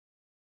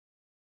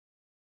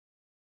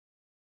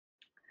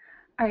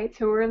All right,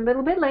 so we're a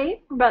little bit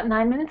late, we're about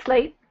 9 minutes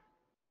late,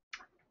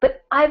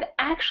 but I've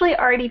actually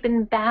already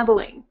been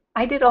babbling.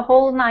 I did a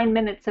whole 9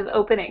 minutes of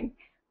opening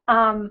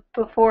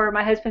before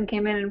my husband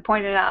came in and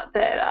pointed out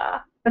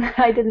that, that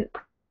I didn't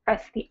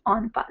press the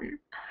on button.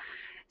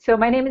 So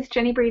my name is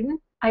Jennie Breeden.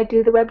 I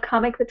do the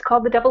webcomic that's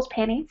called The Devil's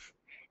Panties,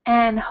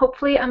 and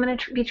hopefully I'm going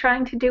to be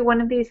trying to do one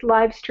of these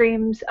live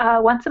streams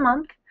once a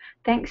month,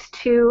 thanks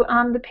to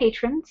the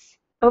patrons.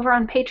 Over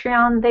on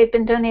Patreon, they've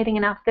been donating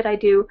enough that I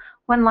do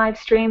one live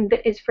stream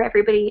that is for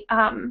everybody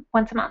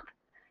once a month.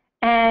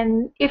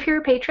 And if you're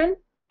a patron,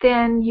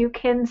 then you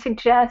can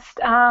suggest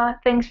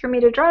things for me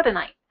to draw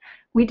tonight.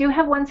 We do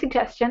have one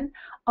suggestion,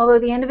 although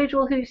the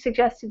individual who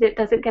suggested it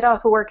doesn't get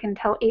off of work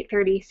until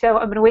 8:30, so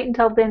I'm going to wait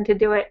until then to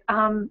do it.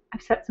 I've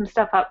set some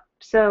stuff up,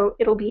 so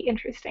it'll be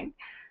interesting.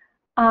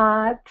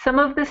 Some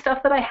of the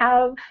stuff that I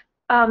have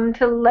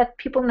to let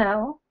people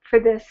know for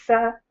this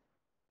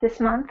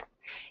month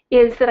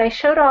is that I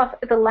showed off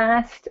the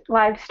last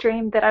live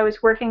stream that I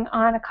was working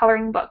on a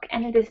coloring book,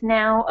 and it is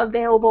now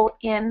available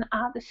in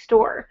the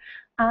store.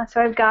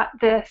 So I've got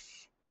this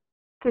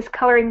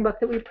coloring book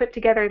that we put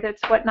together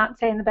that's What Not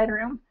Say in the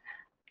Bedroom.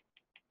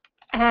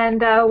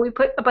 And we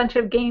put a bunch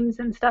of games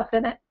and stuff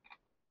in it.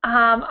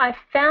 I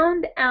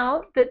found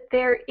out that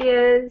there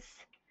is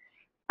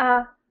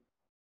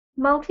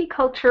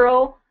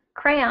multicultural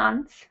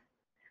crayons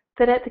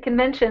that at the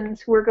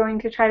conventions we're going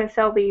to try to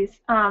sell these.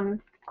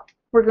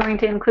 We're going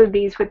to include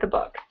these with the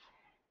book.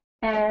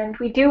 And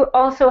we do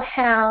also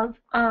have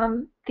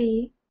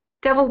the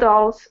devil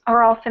dolls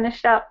are all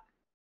finished up,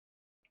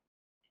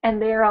 and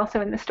they are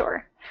also in the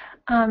store.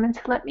 And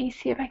so let me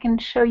see if I can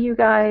show you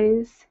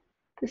guys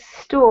the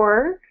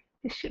store.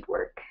 This should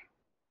work,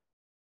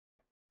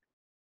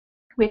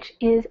 which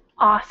is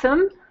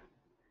awesome.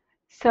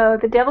 So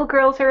the devil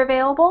girls are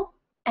available,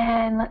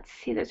 and let's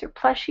see, those are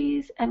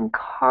plushies and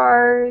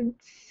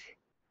cards.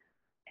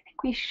 I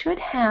think we should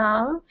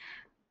have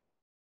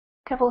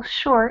Devil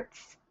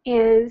Shorts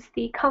is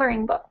the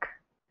coloring book.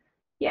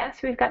 Yeah,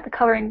 so we've got the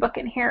coloring book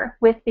in here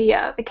with the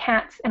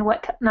cats and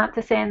what not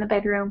to say in the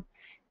bedroom.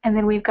 And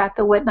then we've got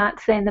the What Not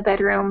to Say in the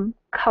Bedroom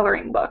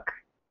coloring book,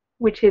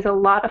 which is a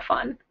lot of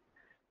fun.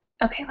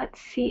 Okay, let's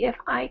see if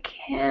I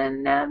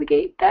can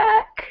navigate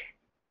back.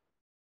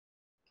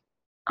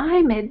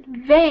 I'm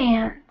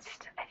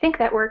advanced. I think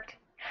that worked.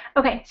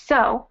 Okay,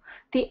 so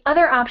the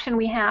other option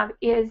we have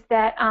is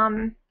that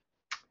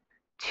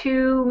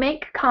to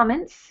make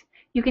comments,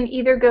 you can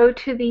either go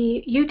to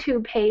the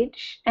YouTube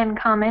page and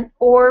comment,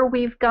 or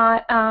we've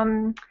got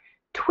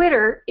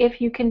Twitter.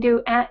 If you can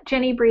do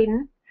 @Jennie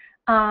Breeden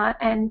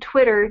and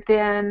Twitter,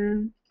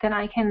 then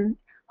I can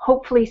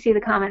hopefully see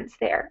the comments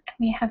there. And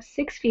we have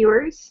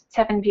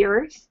 7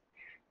 viewers.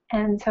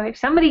 And so if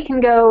somebody can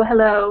go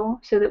hello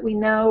so that we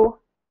know,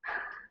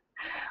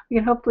 we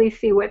can hopefully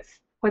see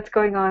what's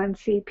going on and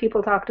see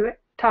people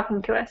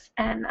talking to us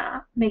and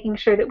making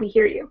sure that we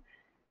hear you.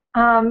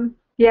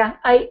 Yeah,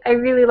 I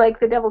really like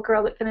the devil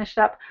girl that finished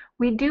up.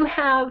 We do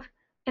have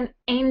an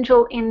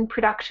angel in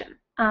production.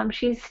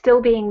 She's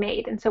still being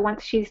made, and so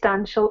once she's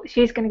done,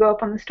 she's going to go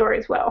up on the store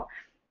as well.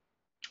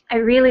 I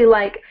really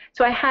like,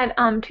 so I had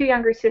 2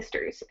 younger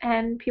sisters,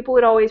 and people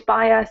would always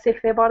buy us, if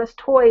they bought us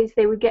toys,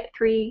 they would get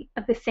 3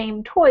 of the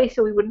same toy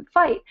so we wouldn't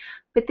fight.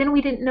 But then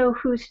we didn't know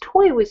whose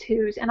toy was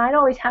whose, and I'd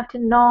always have to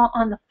gnaw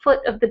on the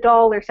foot of the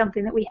doll or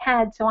something that we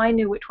had so I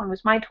knew which one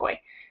was my toy.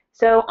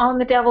 So on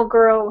the devil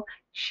girl,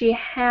 she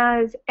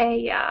has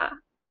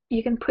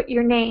you can put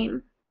your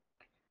name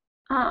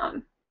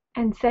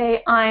and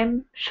say,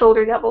 I'm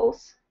Shoulder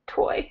Devil's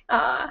toy.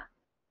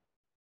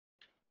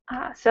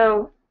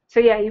 So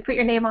yeah, you put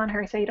your name on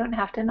her so you don't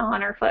have to gnaw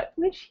on her foot,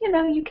 which,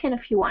 you can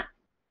if you want.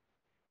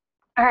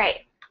 All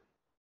right,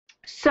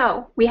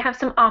 so we have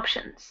some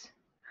options,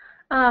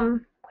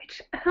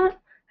 which I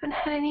haven't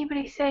had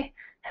anybody say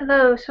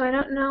hello, so I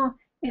don't know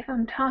if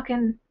I'm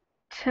talking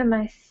to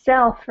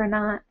myself or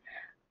not.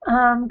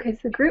 Because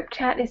the group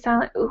chat is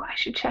silent. Ooh, I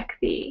should check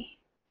yeah,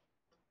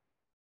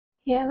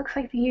 it looks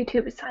like the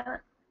YouTube is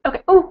silent.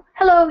 Okay, oh,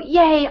 hello,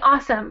 yay,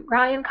 awesome.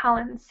 Ryan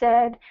Collins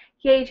said,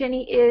 yay,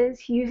 Jennie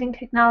is using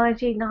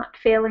technology, not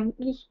failing.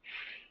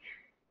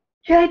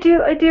 Yeah, I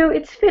do,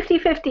 it's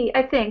 50-50,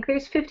 I think.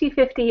 There's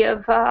 50-50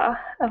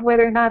 of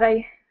whether or not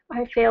I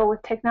fail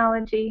with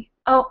technology.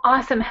 Oh,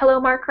 awesome,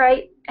 hello, Mark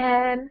Wright,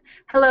 and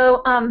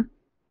hello,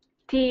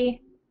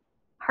 D.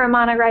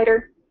 Harmona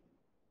Writer.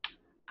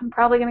 I'm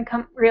probably going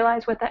to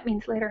realize what that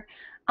means later.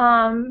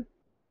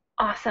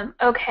 Awesome.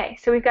 Okay,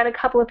 so we've got a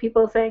couple of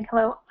people saying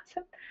hello.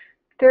 Awesome.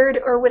 Third,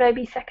 or would I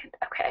be second?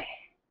 Okay.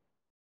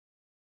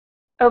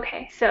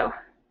 Okay, so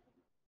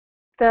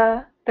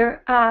the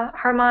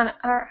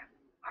Harma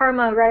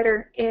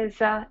writer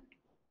is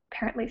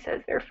apparently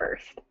says they're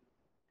first.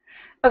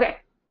 Okay.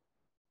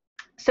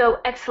 So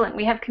excellent.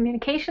 We have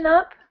communication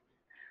up.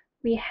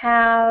 We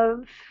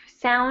have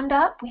sound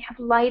up. We have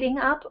lighting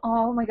up.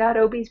 Oh my God,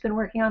 Obi's been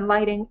working on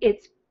lighting.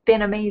 It's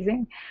been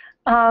amazing.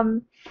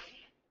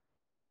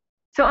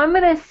 So I'm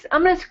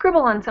gonna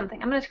scribble on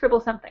something. I'm gonna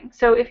scribble something.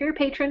 So if you're a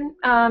patron,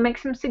 make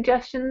some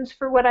suggestions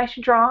for what I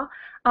should draw.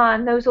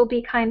 And those will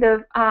be kind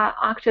of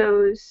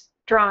Octo's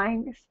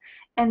drawings.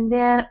 And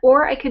then,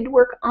 or I could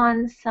work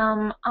on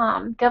some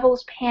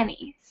devil's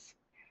panties.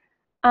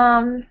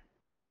 Um,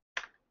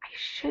 I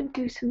should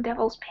do some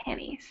devil's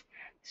panties.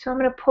 So I'm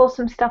gonna pull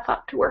some stuff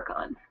up to work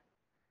on.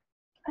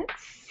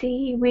 Let's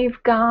see,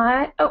 we've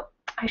got, oh,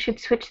 I should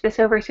switch this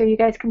over so you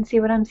guys can see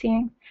what I'm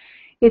seeing.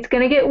 It's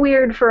gonna get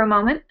weird for a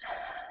moment.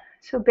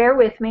 So bear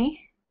with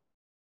me.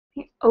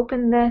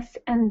 Open this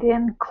and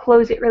then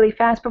close it really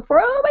fast before,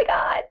 oh my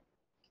God,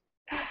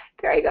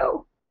 there I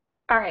go.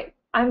 All right,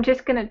 I'm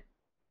just gonna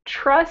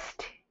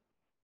trust,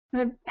 I'm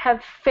gonna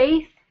have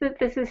faith that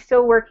this is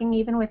still working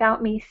even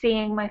without me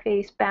seeing my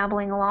face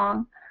babbling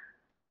along.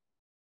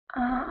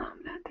 Da,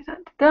 da,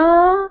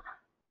 da,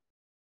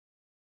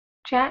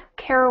 Jack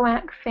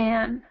Kerouac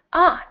fan.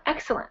 Ah,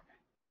 excellent.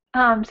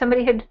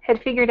 Somebody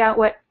had figured out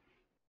what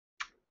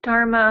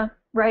Dharma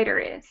writer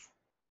is.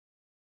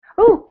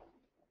 Oh,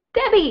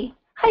 Debbie!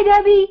 Hi,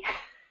 Debbie!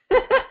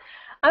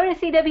 I'm going to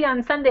see Debbie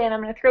on Sunday and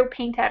I'm going to throw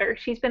paint at her.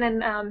 She's been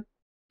in,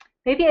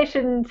 maybe I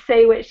shouldn't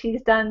say what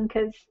she's done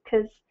because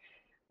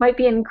might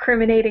be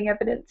incriminating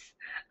evidence.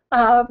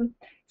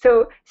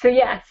 So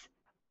yes,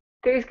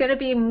 there's going to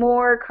be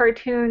more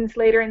cartoons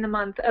later in the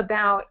month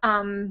about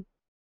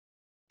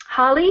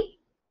Holi,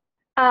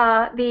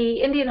 the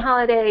Indian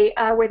holiday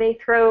where they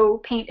throw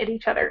paint at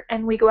each other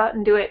and we go out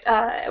and do it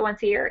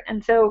once a year.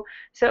 And so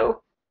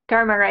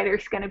Dharma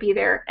Rider's going to be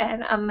there,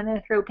 and I'm going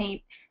to throw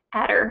paint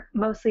at her,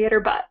 mostly at her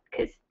butt,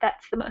 because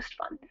that's the most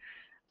fun.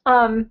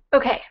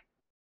 Okay.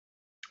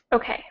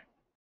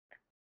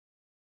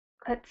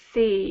 Let's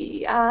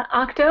see.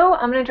 Octo.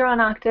 I'm going to draw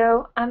an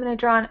Octo. I'm going to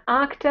draw an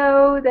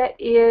Octo that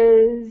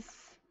is.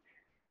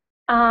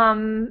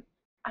 I'm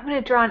going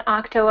to draw an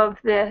Octo of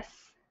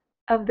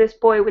this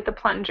boy with the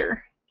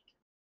plunger,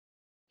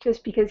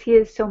 just because he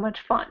is so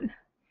much fun.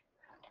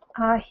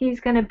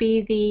 He's going to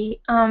be the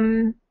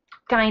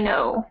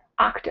Dino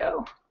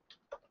Octo.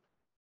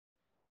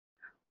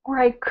 Or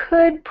I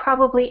could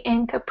probably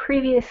ink a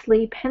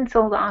previously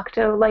penciled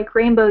Octo like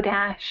Rainbow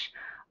Dash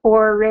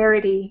or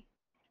Rarity.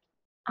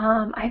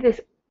 I have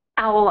this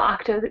owl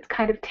Octo that's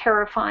kind of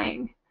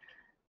terrifying.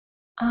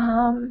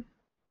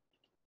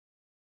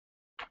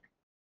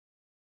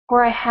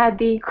 Or I had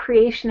the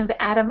Creation of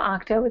Adam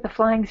Octo with the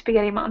flying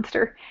spaghetti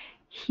monster.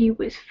 He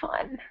was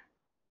fun.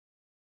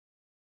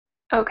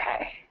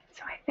 Okay,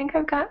 so I think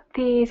I've got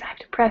these. I have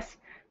to press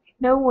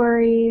no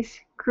worries,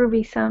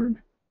 groovy some,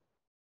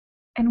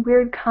 and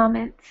weird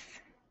comments.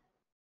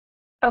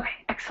 Okay,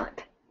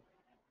 excellent.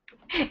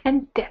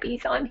 And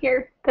Debbie's on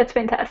here. That's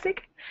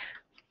fantastic.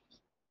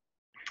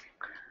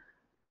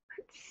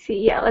 Let's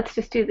see. Yeah, let's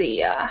just do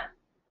the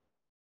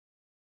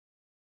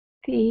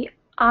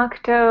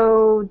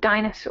Octo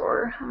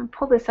Dinosaur. I'm gonna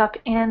pull this up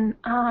in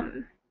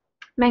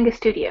Manga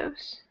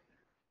Studios.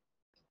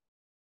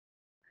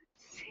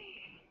 Let's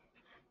see.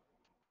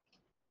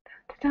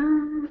 Da,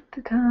 da,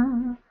 da,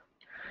 da.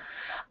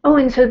 Oh,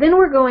 and so then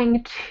we're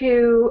going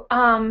to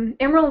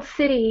Emerald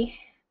City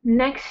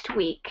next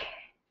week.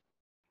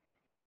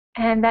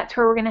 And that's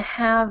where we're going to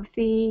have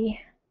the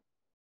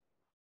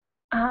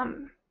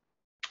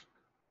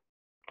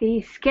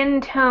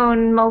skin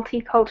tone,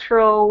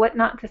 multicultural, what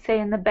not to say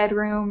in the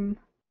bedroom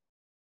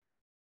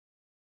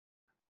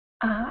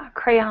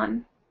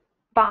crayon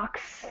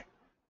box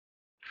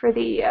for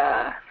the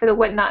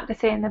what not to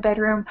say in the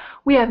bedroom.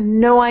 We have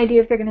no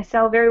idea if they're going to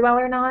sell very well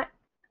or not.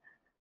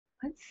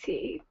 Let's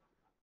see.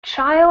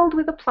 Child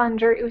with a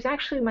plunger. It was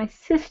actually my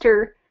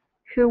sister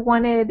who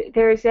wanted.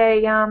 There's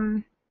a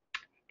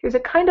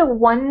kind of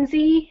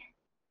onesie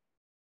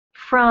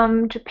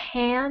from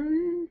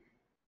Japan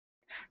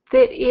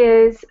that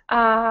is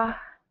kind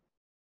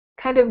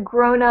of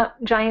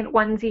grown-up giant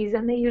onesies,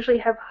 and they usually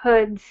have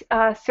hoods.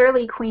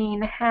 Surly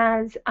Queen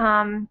has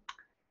a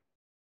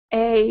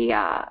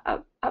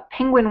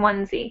penguin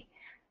onesie,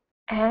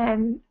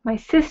 and my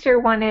sister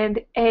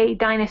wanted a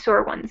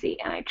dinosaur onesie,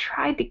 and I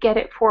tried to get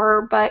it for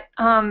her, but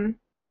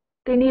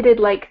they needed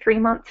like 3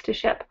 months to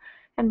ship,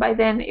 and by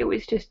then it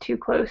was just too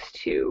close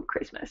to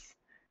Christmas.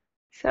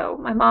 So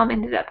my mom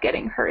ended up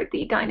getting her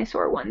the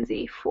dinosaur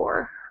onesie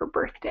for her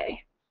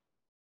birthday.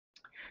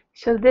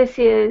 So this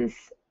is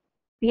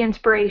the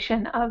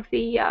inspiration of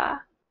the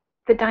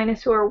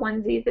dinosaur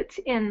onesie that's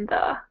in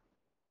the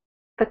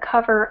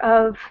cover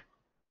of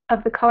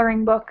the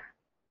coloring book,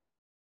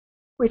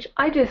 which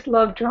I just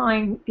love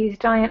drawing these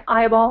giant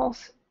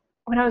eyeballs.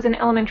 When I was in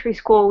elementary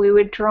school, we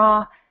would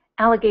draw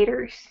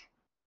alligators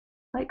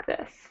like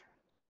this.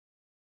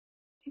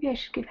 Maybe I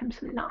should give him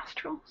some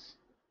nostrils.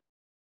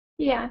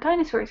 Yeah,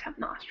 dinosaurs have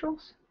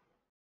nostrils.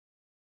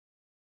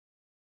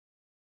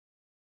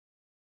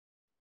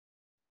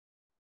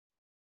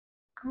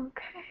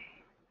 Okay.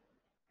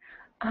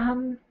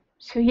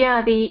 So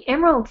yeah, the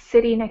Emerald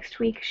City next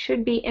week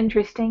should be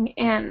interesting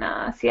in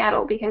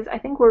Seattle because I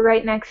think we're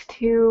right next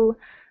to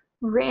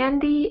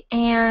Randy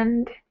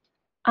and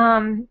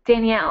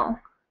Danielle.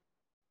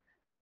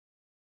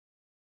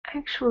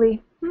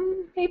 Actually,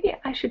 Maybe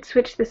I should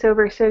switch this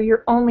over so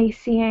you're only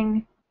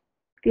seeing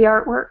the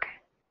artwork,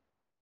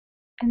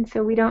 and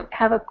so we don't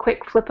have a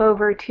quick flip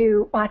over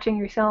to watching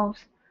yourselves.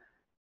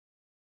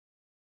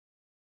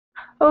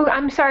 Oh,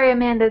 I'm sorry,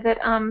 Amanda, that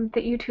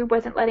YouTube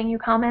wasn't letting you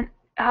comment.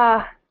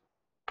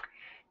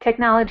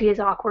 Technology is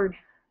awkward.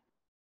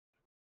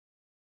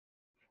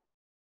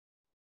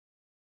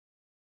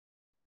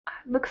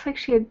 Looks like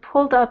she had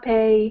pulled up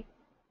a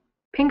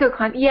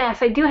Pingocon.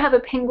 Yes, I do have a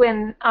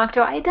penguin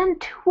octo. I had done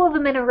 2 of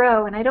them in a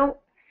row, and I don't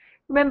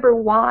remember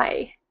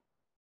why.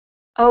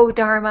 Oh,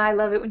 Dharma, I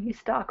love it when you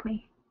stalk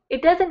me.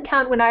 It doesn't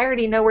count when I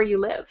already know where you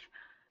live.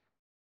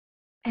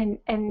 And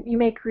you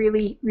make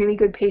really, really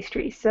good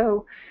pastries,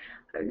 so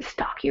I'll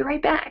stalk you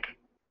right back.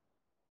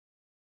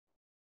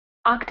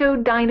 Octo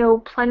Dino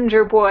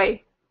Plunger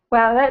Boy.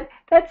 Wow,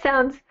 that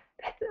sounds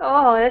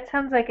that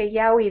sounds like a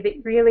yaoi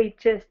that really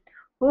just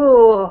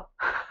ooh.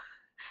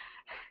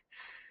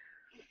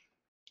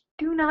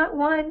 Do not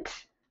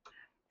want.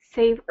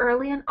 Save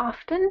early and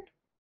often.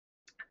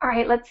 All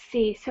right, let's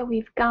see. So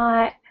we've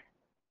got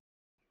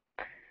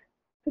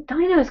the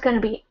dino is going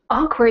to be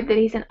awkward that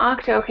he's an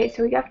octo. Okay,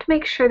 so we have to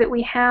make sure that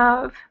we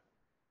have.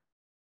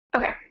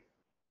 Okay,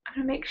 I'm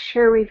going to make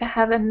sure we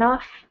have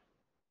enough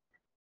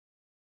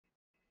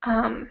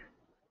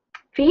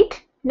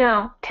feet.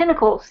 No,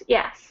 tentacles.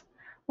 Yes.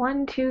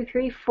 1, 2,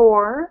 3,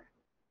 4,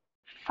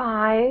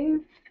 5,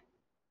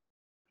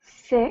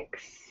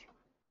 6,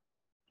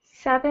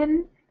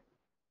 7,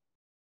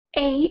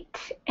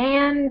 8,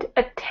 and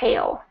a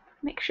tail.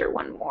 Make sure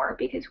one more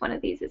because one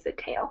of these is a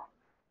tail.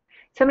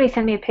 Somebody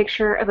sent me a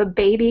picture of a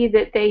baby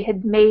that they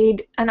had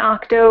made an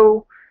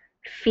octo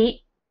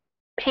feet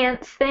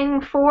pants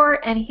thing for,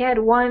 and he had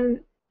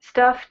one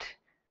stuffed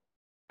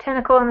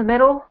tentacle in the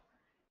middle.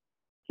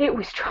 It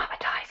was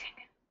traumatizing.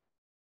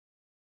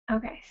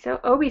 Okay, so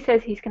Obi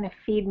says he's going to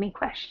feed me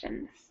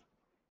questions,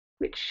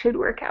 which should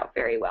work out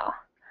very well.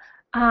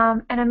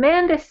 And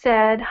Amanda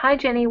said, "Hi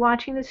Jenny,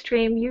 watching the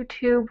stream.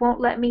 YouTube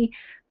won't let me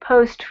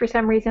post for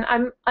some reason."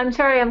 I'm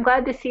sorry. I'm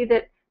glad to see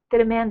that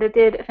Amanda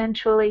did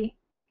eventually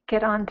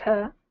get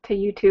onto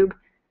YouTube.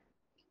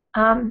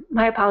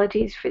 My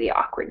apologies for the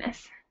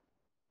awkwardness.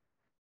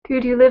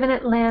 Dude, you live in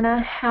Atlanta.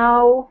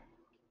 How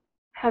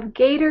have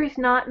gators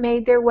not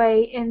made their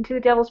way into the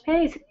Devil's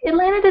Panties?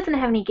 Atlanta doesn't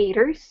have any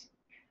gators.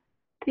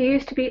 They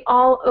used to be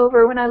all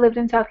over when I lived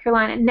in South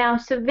Carolina. Now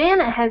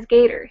Savannah has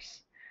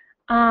gators.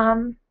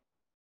 Oh,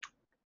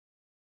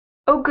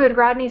 good.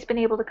 Rodney's been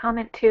able to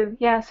comment too.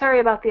 Yeah, sorry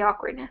about the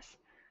awkwardness.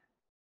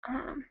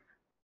 It's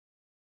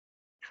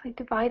like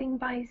dividing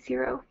by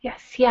 0.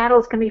 Yes,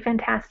 Seattle's going to be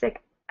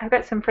fantastic. I've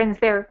got some friends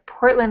there.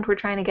 Portland we're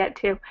trying to get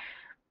to.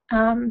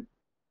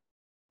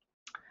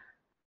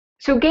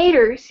 So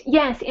gators,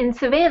 yes, in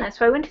Savannah.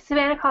 So I went to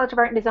Savannah College of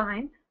Art and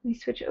Design. Let me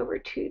switch over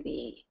to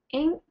the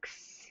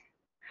inks.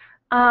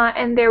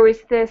 And there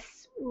was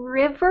this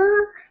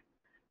river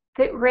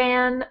that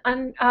ran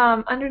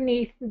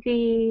underneath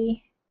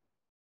the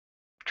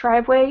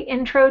driveway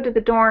intro to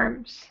the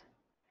dorms.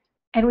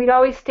 And we'd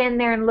always stand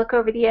there and look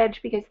over the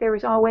edge because there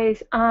was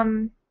always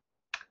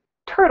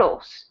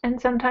turtles. And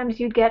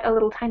sometimes you'd get a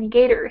little tiny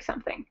gator or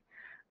something.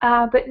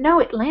 But no,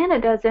 Atlanta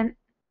doesn't.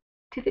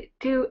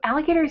 Do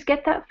alligators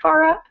get that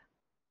far up?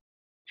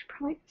 It's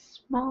probably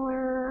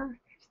smaller.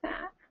 There's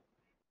that.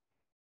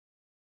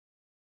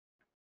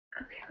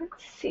 Okay,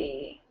 let's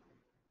see.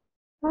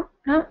 Oh,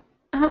 no.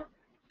 Oh.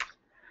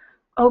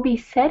 Obi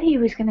said he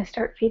was going to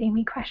start feeding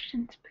me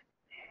questions, but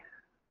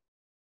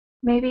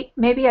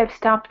maybe I've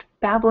stopped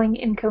babbling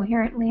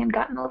incoherently and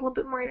gotten a little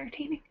bit more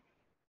entertaining.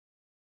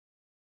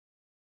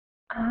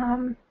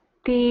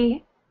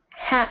 The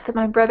hat that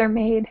my brother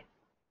made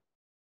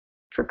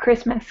for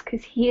Christmas,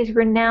 because he is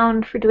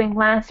renowned for doing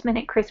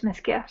last-minute Christmas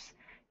gifts.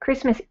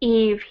 Christmas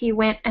Eve, he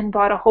went and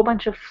bought a whole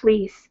bunch of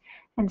fleece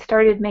and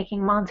started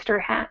making monster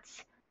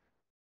hats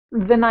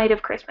the night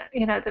of Christmas,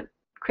 the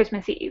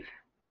Christmas Eve.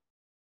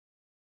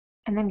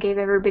 And then gave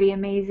everybody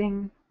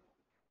amazing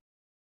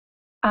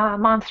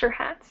monster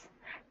hats.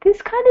 This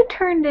kind of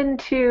turned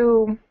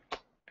into,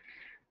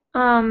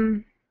 I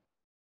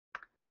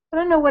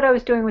don't know what I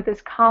was doing with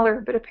this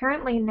collar, but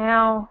apparently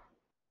now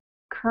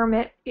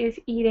Kermit is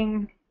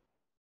eating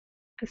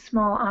a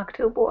small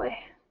octo boy.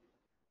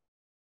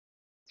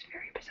 It's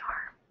very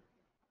bizarre.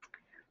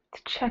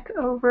 Let's check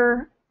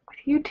over with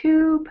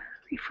YouTube,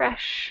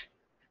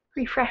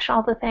 refresh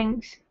all the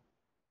things.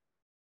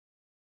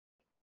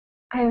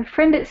 I have a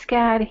friend at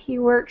SCAD. He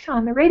works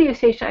on the radio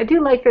station. I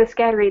do like the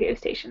SCAD radio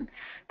station.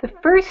 The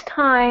first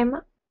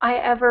time I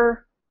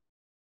ever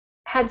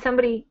had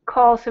somebody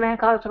call Savannah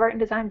College of Art and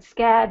Design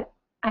SCAD,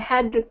 I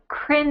had to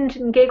cringe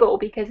and giggle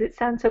because it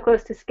sounds so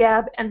close to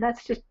scab, and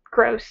that's just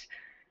gross.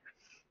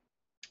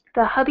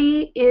 The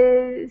hubby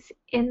is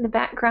in the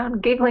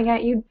background giggling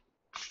at you.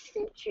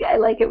 I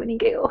like it when he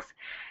giggles.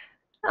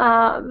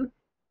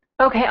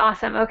 Okay,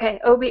 awesome. Okay,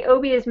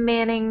 Obi is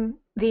manning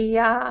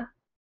the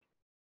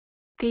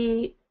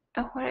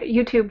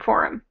YouTube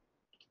forum.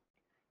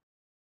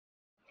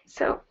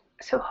 So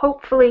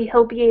hopefully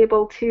he'll be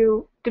able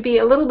to to be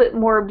a little bit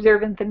more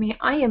observant than me.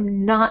 I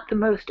am not the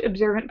most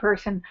observant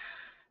person.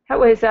 That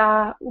was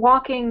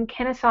walking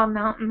Kennesaw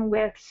Mountain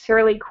with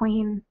Surly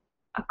Queen.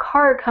 A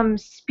car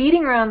comes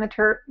speeding around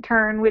the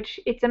turn, which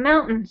it's a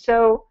mountain,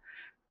 so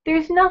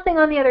there's nothing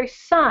on the other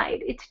side.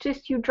 It's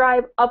just you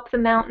drive up the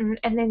mountain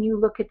and then you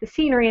look at the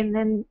scenery and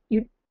then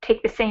you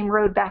take the same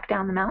road back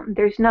down the mountain.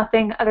 There's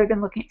nothing other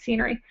than looking at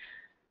scenery.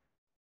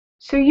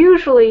 So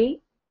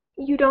usually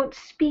you don't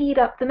speed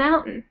up the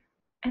mountain.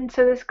 And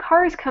so this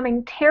car is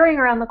coming tearing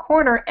around the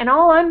corner, and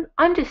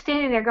I'm just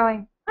standing there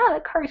going, oh,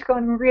 that car's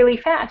going really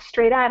fast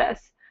straight at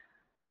us.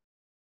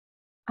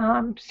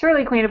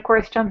 Surly Queen, of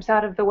course, jumps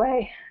out of the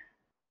way.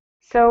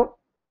 So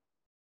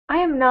I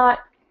am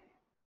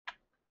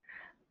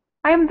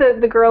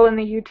the girl in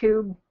the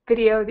YouTube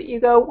video that you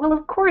go, well,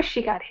 of course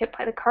she got hit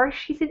by the car.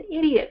 She's an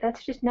idiot.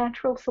 That's just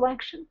natural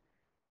selection.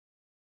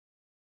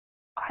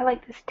 I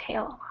like this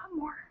tail a lot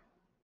more.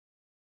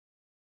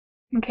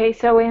 Okay,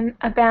 so in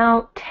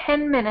about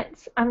 10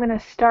 minutes, I'm going to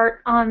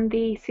start on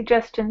the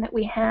suggestion that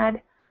we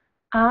had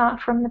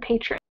from the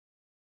patron.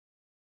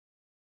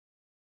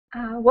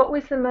 What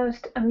was the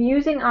most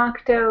amusing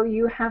octo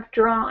you have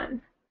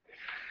drawn?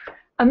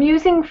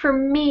 Amusing for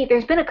me,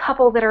 there's been a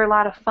couple that are a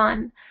lot of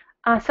fun.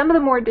 Some of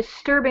the more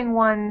disturbing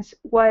ones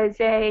was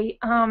a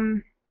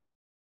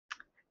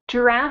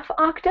giraffe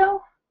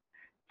octo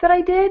that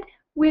I did,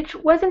 which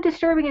wasn't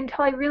disturbing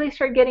until I really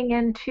started getting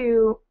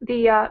into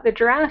the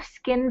giraffe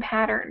skin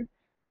pattern.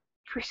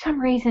 For some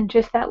reason,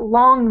 just that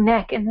long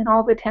neck and then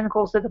all the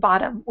tentacles at the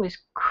bottom was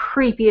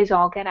creepy as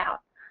all get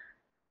out.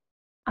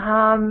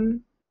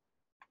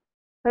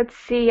 Let's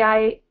see,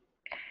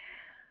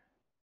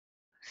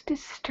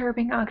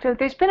 disturbing octo.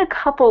 There's been a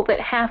couple that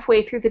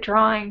halfway through the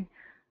drawing,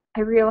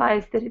 I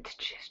realized that it's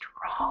just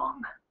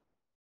wrong.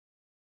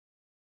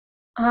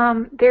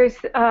 There's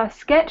a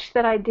sketch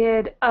that I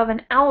did of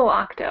an owl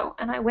octo,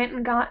 and I went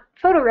and got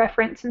photo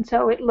reference, and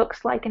so it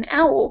looks like an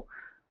owl,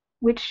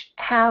 which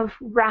have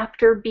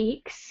raptor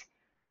beaks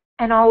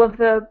and all of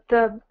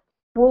the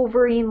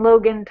Wolverine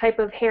Logan type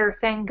of hair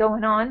thing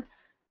going on.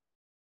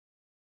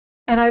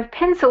 And I've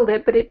penciled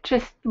it, but it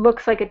just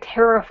looks like a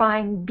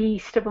terrifying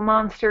beast of a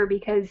monster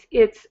because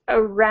it's a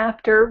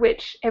raptor,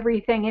 which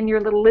everything in your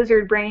little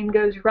lizard brain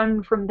goes,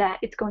 run from that,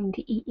 it's going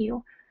to eat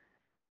you.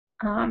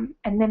 And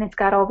then it's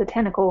got all the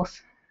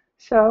tentacles.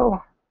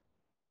 So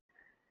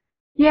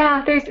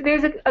yeah,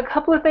 there's a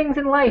couple of things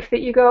in life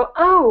that you go,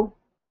 oh,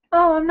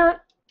 I'm not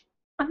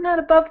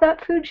above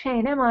that food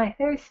chain, am I?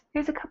 There's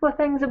a couple of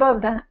things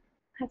above that.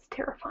 That's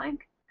terrifying.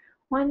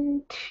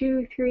 1,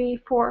 2, 3,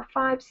 4,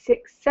 5,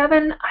 6,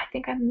 7. I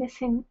think I'm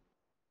missing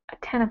a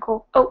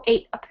tentacle. Oh,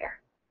 8 up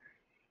there.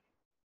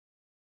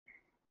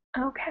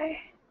 Okay.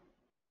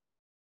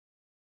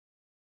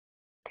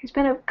 There's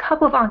been a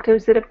couple of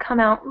octos that have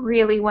come out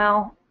really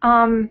well.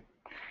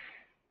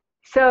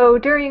 So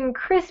during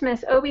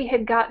Christmas, Obi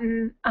had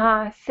gotten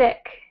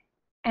sick,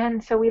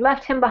 and so we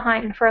left him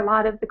behind for a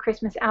lot of the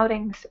Christmas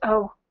outings.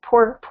 Oh,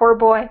 poor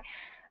boy.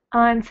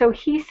 And so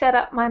he set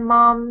up my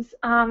mom's.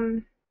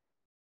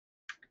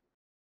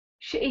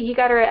 He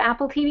got her an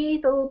Apple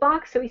TV, the little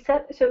box. So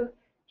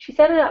she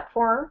set it up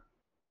for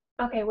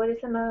her. Okay, what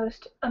is the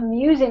most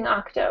amusing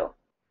octo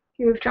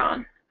you have drawn?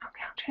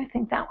 Okay, I'm trying to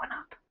think that one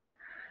up.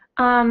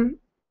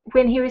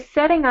 When he was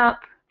setting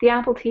up the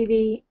Apple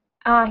TV,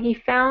 he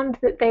found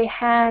that they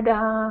had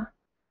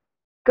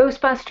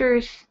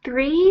Ghostbusters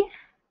 3,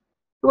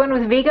 the one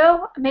with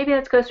Vigo. Maybe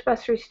that's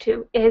Ghostbusters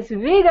 2. It's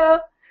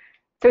Vigo.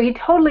 So he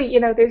totally,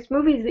 there's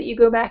movies that you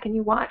go back and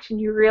you watch and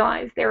you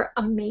realize they're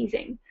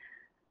amazing.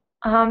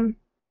 Pardon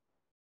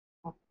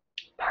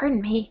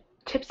me,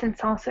 chips and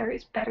salsa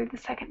is better the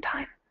second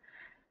time.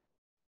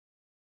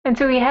 And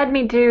so he had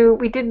me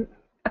we did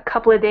a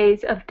couple of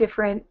days of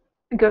different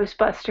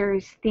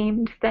Ghostbusters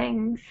themed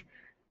things.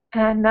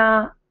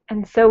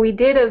 And so we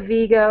did a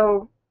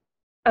Vigo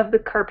of the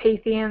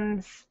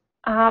Carpathians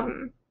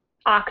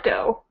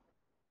octo.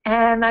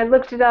 And I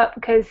looked it up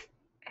because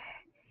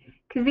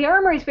the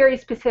armor is very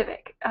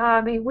specific.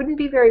 It wouldn't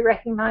be very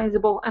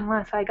recognizable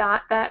unless I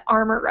got that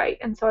armor right.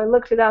 And so I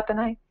looked it up, and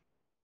I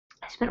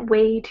spent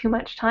way too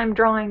much time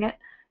drawing it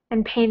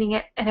and painting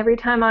it. And every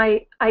time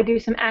I do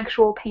some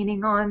actual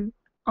painting on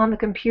the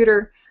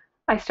computer,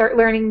 I start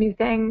learning new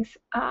things.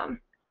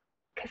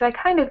 Because I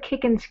kind of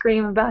kick and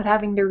scream about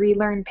having to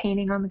relearn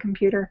painting on the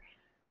computer.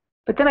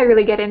 But then I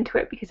really get into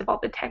it because of all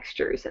the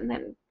textures, and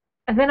then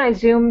I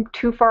zoom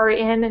too far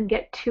in and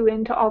get too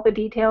into all the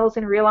details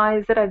and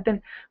realize that I've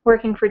been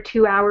working for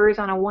 2 hours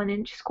on a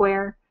 1-inch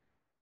square.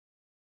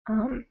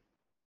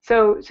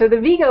 So the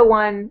Vigo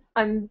one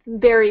I'm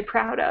very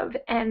proud of,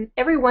 and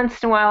every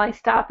once in a while I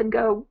stop and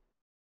go,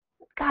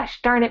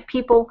 gosh darn it,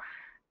 people,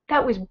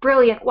 that was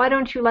brilliant, why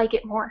don't you like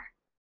it more?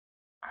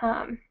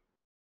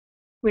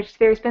 Which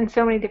there's been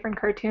so many different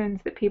cartoons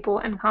that people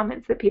and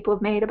comments that people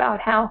have made about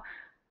how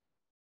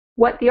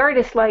what the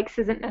artist likes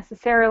isn't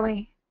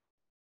necessarily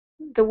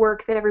the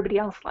work that everybody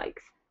else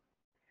likes.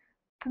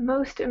 The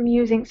most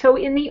amusing, so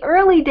in the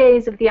early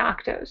days of the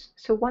octos,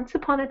 so once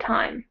upon a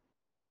time,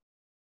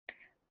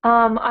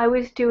 I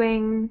was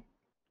doing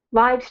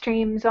live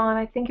streams on,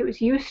 I think it was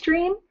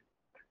Ustream,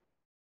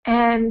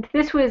 and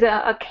this was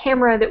a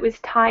camera that was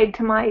tied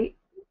to my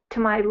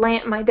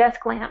lamp, my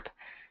desk lamp,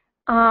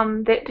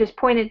 that just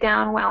pointed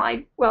down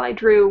while I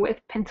drew with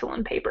pencil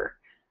and paper.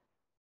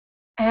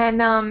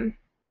 And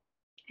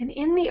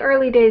in the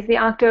early days, the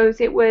Octos,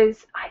 it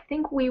was, I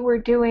think we were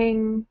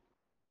doing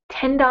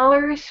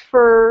 $10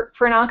 for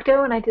an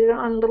Octo, and I did it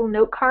on a little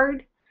note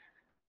card.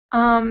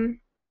 Um,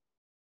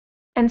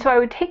 and so I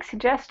would take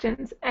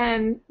suggestions,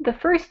 and the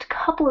first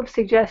couple of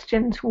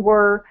suggestions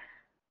were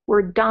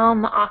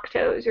Dom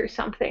Octos or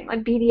something,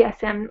 like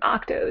BDSM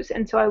Octos.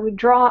 And so I would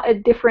draw a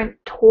different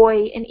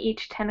toy in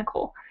each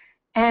tentacle.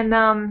 And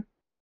then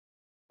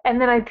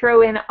I'd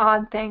throw in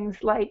odd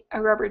things like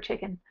a rubber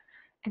chicken.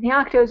 And the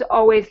Octos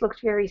always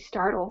looked very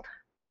startled.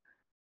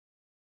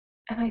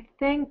 And I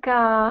think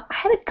I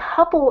had a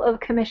couple of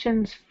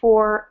commissions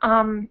for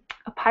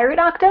a pirate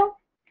Octo.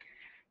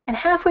 And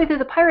halfway through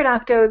the pirate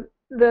Octo,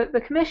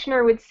 the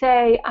commissioner would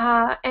say,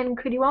 and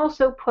could you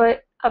also put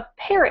a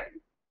parrot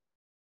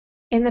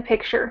in the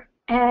picture?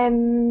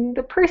 And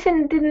the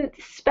person didn't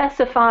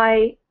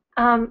specify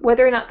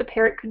whether or not the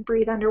parrot could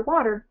breathe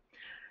underwater.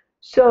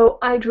 So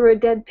I drew a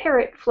dead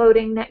parrot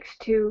floating next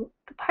to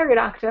the pirate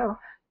Octo.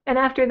 And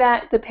after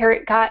that, the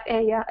parrot got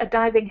a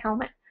diving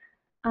helmet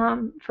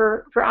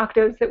for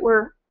Octos that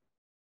were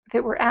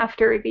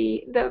after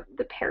the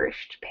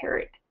perished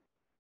parrot.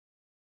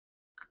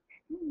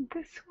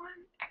 This one,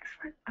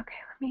 excellent. Okay,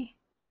 let me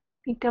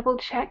double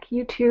check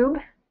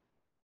YouTube.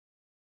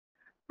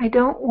 I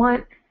don't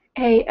want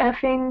a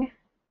effing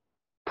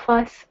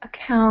Plus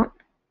account.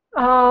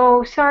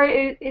 Oh,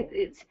 sorry,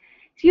 it's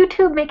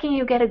YouTube making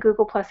you get a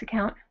Google Plus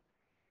account.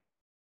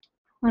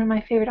 One of my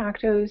favorite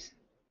Octos.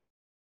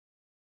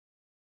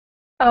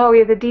 Oh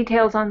yeah, the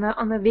details on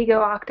the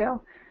Vigo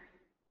Octo.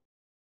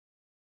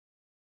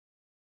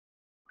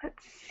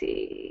 Let's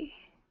see.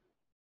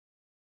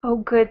 Oh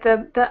good,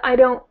 the I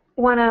don't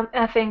wanna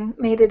effing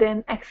made it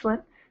in.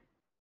 Excellent.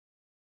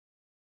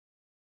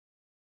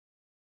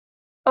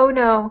 Oh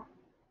no.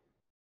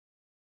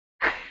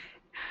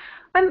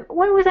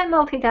 What was I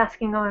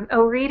multitasking on?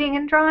 Oh, reading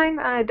and drawing?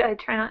 I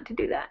try not to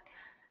do that.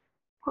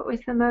 What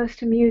was the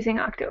most amusing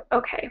Octo?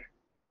 Okay.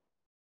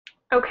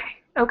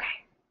 Okay.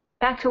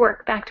 Back to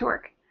work, back to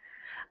work.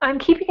 I'm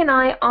keeping an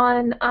eye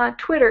on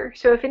Twitter,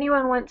 so if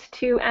anyone wants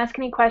to ask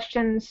any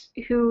questions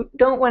who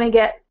don't want to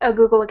get a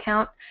Google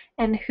account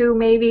and who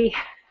maybe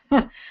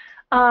who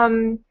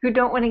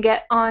don't want to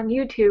get on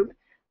YouTube,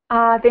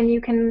 then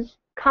you can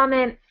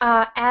comment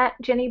at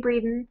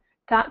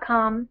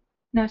jennybreeden.com.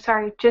 No,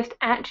 sorry, just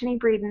at Jennie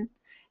Breeden,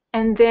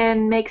 and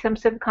then make some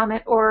sort of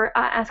comment or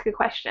ask a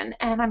question.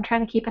 And I'm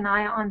trying to keep an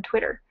eye on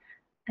Twitter,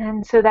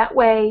 and so that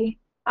way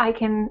I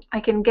can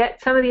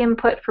get some of the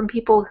input from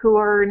people who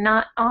are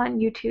not on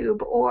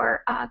YouTube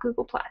or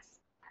Google Plus.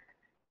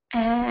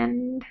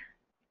 And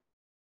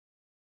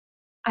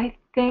I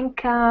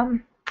think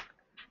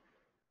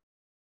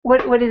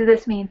what does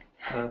this mean?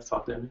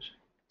 Swap the image.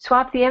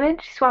 Swap the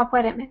image? Swap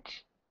what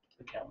image?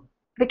 The camera.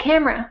 The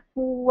camera.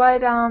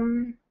 What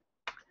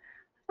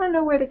I don't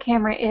know where the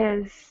camera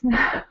is.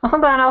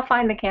 Hold on, I'll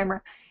find the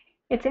camera.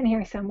 It's in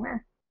here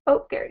somewhere.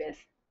 Oh, there it is.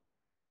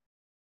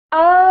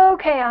 Oh,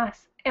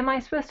 chaos. Am I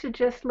supposed to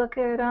just look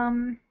at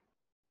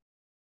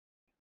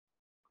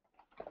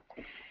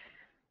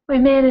my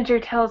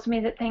manager tells me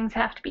that things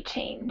have to be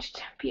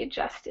changed, be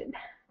adjusted.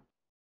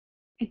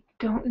 I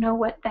don't know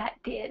what that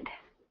did.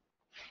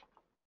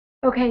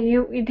 Okay,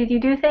 did you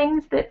do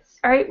things that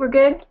all right, we're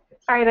good?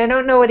 All right, I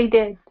don't know what he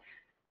did.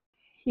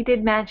 He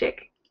did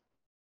magic.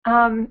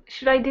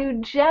 Should I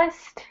do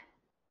just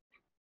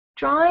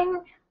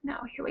drawing? No,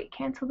 here, wait,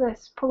 cancel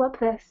this, pull up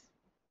this,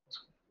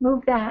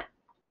 move that,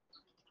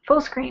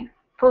 full screen,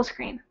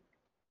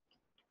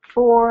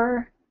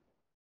 for,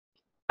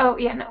 oh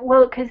yeah, no,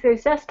 well, because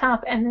there's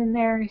desktop and then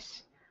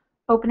there's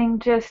opening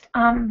just,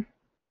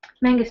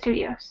 Manga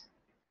Studios,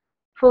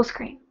 full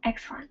screen,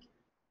 excellent.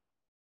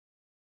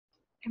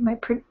 And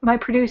my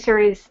producer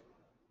is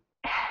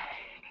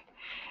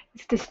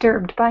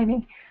disturbed by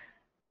me.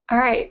 All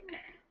right.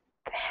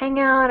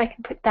 Hangout, I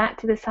can put that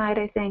to the side,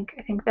 I think.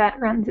 I think that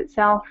runs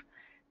itself.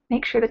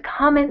 Make sure the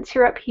comments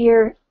are up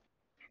here.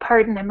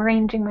 Pardon, I'm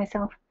arranging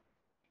myself.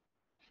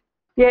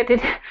 Yeah,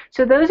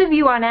 so those of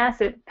you on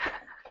acid.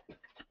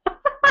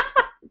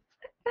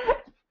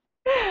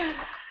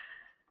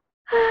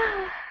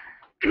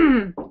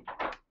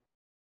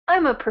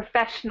 I'm a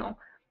professional.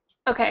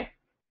 Okay.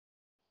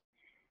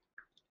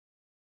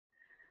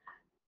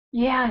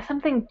 Yeah,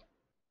 something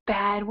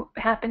bad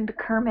happened to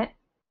Kermit.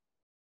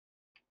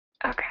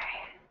 Okay.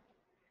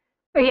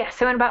 Oh yeah,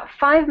 so in about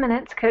 5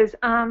 minutes, because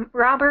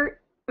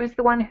Robert was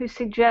the one who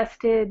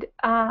suggested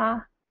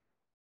the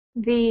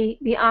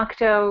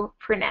Octo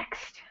for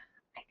next.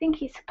 I think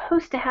he's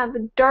supposed to have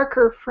a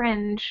darker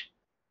fringe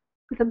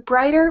with a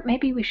brighter.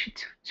 Maybe we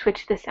should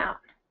switch this out.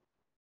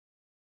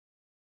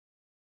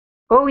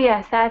 Oh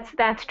yes,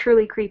 that's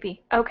truly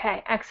creepy.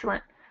 Okay,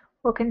 excellent.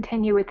 We'll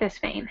continue with this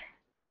vein.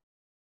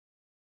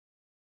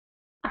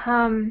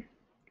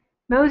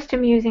 Most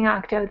amusing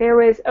octo. There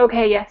was,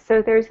 okay, yes,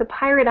 so there's the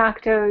pirate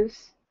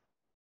octos.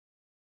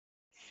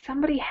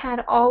 Somebody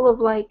had all of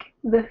like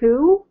the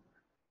Who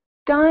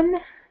done.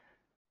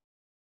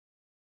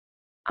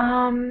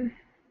 Um,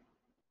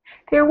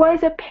 there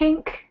was a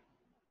pink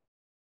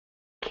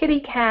kitty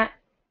cat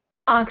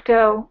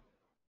octo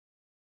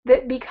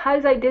that,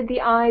 because I did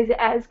the eyes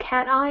as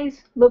cat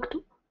eyes, looked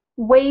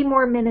way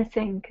more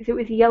menacing because it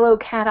was yellow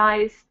cat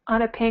eyes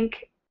on a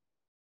pink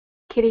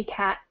kitty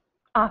cat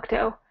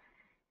octo.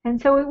 And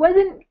so it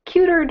wasn't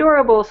cute or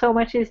adorable so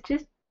much as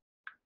just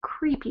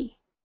creepy.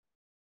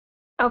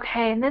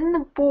 Okay, and then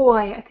the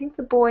boy. I think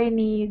the boy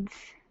needs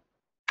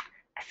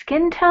a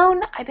skin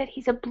tone. I bet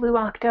he's a blue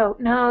octo.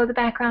 No, the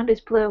background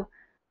is blue.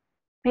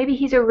 Maybe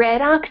he's a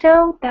red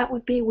octo? That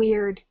would be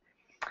weird.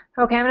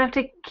 Okay, I'm gonna have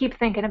to keep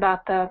thinking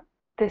about the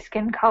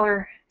skin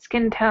color,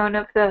 skin tone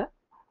of the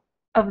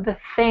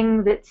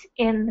thing that's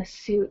in the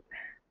suit.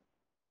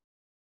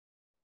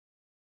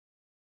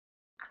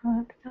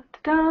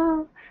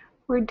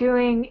 We're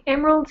doing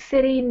Emerald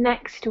City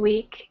next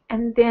week,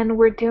 and then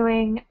we're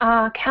doing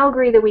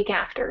Calgary the week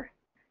after.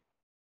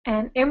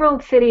 And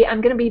Emerald City,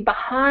 I'm going to be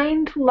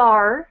behind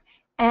Lar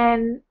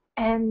and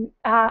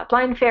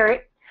Blind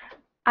Ferret.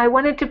 I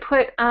wanted to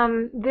put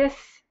this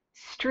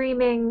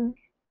streaming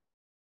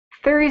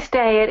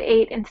Thursday at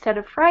 8 instead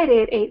of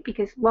Friday at 8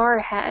 because Lar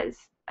has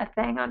a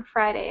thing on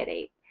Friday at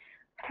 8.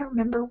 I don't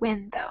remember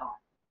when though.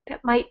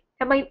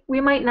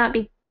 We might not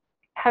be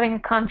having a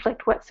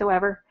conflict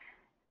whatsoever.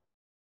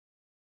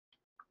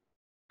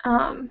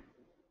 But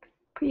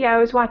yeah, I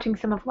was watching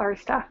some of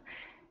Lar's stuff.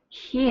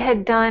 He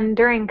had done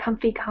during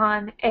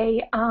ComfyCon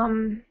a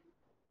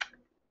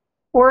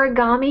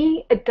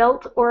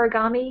adult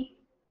origami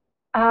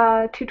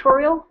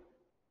tutorial.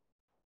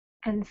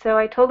 And so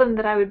I told him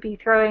that I would be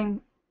throwing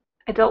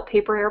adult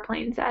paper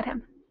airplanes at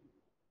him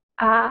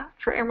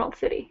for Emerald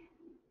City.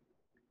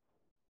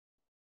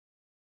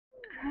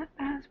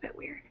 That was a bit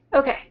weird.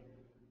 Okay.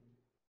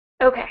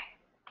 Okay.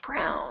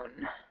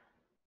 Brown.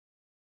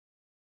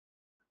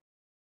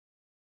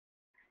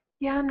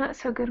 Yeah, I'm not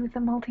so good with the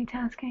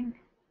multitasking.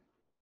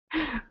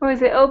 What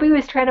was it? Obi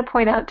was trying to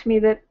point out to me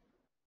that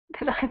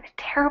I'm a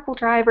terrible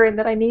driver and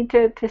that I need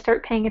to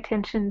start paying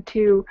attention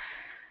to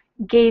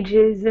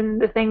gauges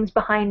and the things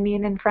behind me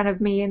and in front of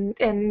me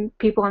and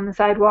people on the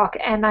sidewalk.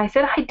 And I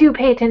said, I do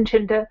pay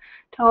attention to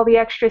all the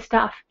extra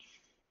stuff.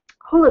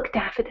 Oh, look,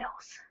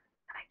 daffodils.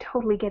 I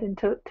totally get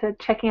into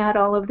checking out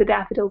all of the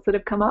daffodils that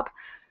have come up.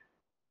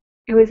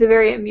 It was a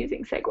very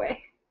amusing segue.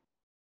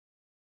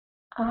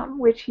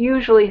 Which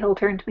usually he'll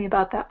turn to me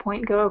about that point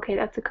and go, okay,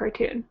 that's a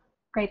cartoon.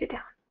 Write it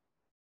down.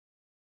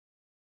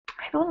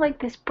 I don't like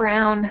this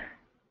brown.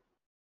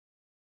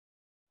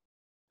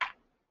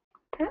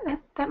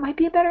 That might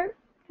be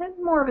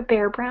more of a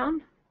bear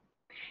brown.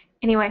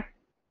 Anyway,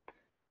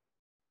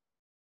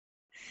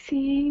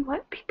 see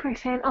what people are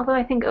saying. Although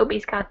I think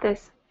Obi's got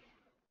this.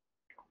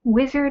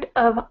 Wizard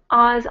of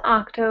Oz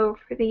Octo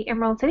for the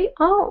Emerald City.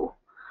 Oh,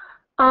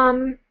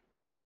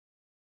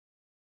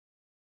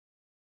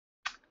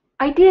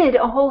 I did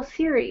a whole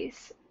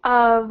series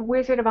of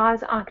Wizard of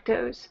Oz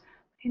Octos.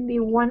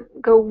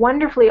 Go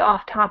wonderfully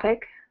off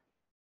topic.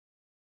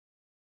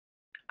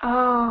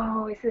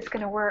 Oh, is this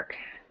gonna work?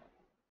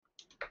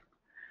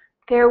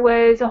 There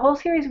was a whole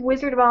series of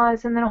Wizard of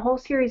Oz and then a whole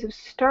series of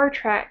Star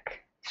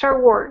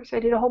Wars. I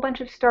did a whole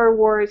bunch of Star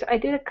Wars. I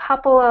did a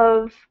couple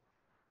of,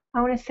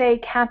 I want to say,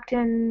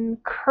 Captain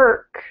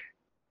Kirk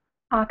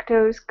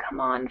Octos. Come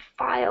on,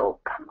 file,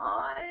 come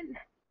on.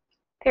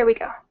 There we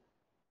go.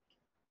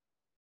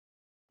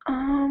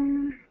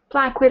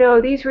 Black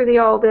Widow, these were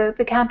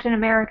the Captain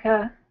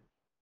America.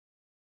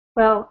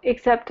 Well,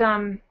 except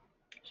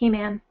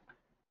He-Man.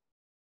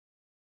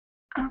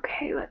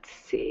 Okay, let's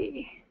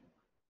see.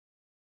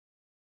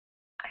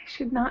 I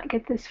should not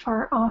get this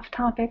far off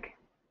topic.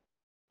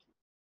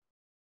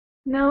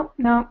 No.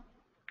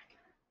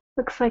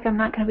 Looks like I'm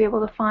not going to be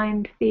able to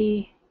find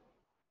the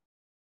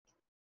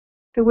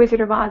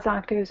Wizard of Oz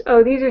Octos.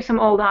 Oh, these are some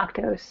old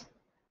Octos.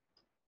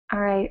 All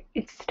right,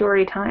 it's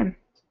story time.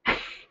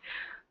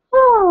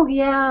 Oh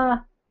yeah,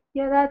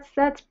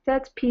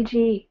 that's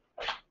PG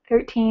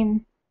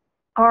 13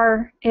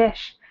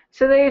 R-ish.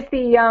 So there's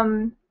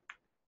the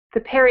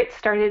parrots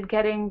started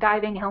getting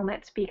diving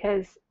helmets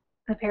because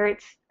the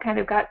parrots kind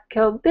of got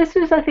killed. This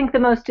was, I think, the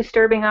most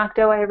disturbing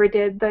octo I ever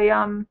did.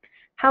 The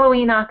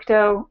Halloween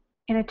octo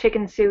in a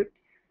chicken suit.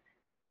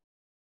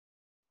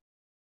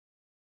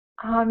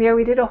 Yeah,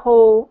 we did a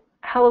whole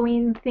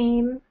Halloween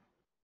theme.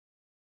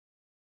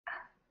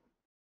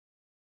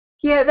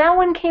 Yeah, that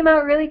one came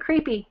out really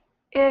creepy.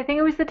 I think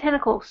it was the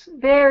tentacles.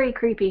 Very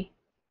creepy.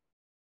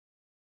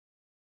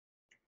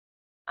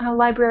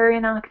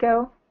 Librarian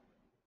octo.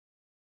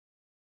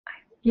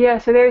 Yeah,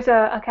 so there's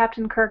a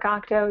Captain Kirk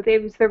octo. There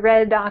was the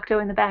red octo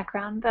in the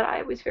background that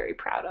I was very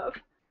proud of.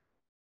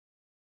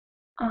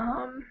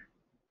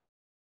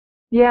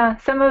 Yeah,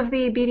 some of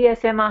the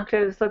BDSM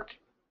octos looked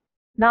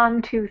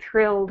none too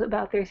thrilled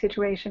about their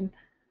situation.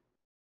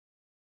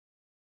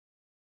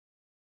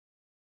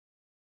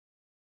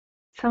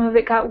 Some of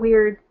it got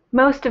weird.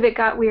 Most of it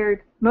got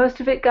weird. Most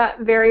of it got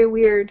very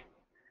weird.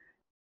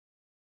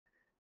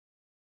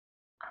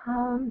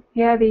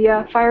 Yeah,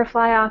 the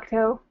Firefly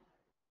Octo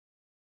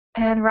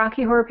and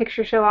Rocky Horror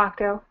Picture Show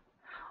Octo.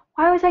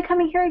 Why was I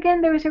coming here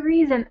again? There was a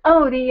reason.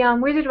 Oh, the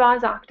Wizard of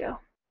Oz Octo.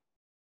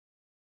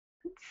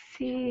 Let's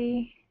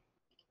see.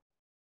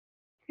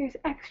 There's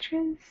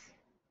extras.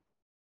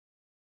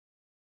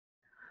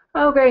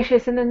 Oh,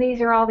 gracious. And then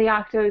these are all the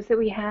Octos that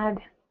we had.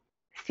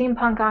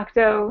 Steampunk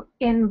Octo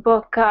in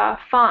book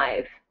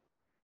 5.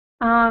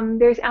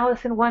 There's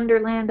Alice in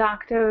Wonderland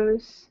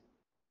Octos.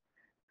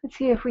 Let's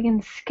see if we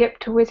can skip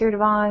to Wizard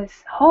of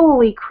Oz.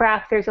 Holy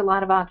crap, there's a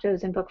lot of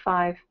Octos in book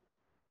 5.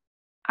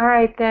 All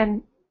right,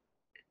 then.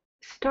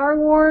 Star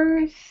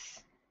Wars,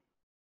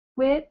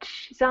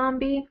 Witch,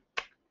 Zombie.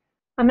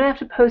 I'm going to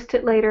have to post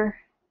it later.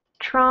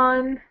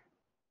 Tron,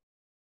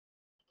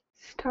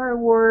 Star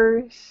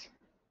Wars.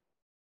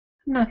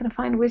 I'm not going to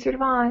find Wizard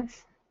of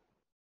Oz.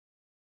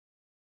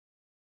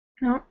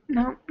 No,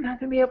 not going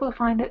to be able to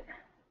find it.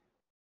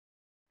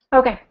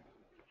 Okay,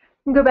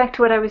 I'll go back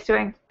to what I was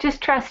doing.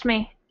 Just trust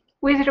me.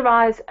 Wizard of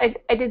Oz, I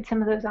did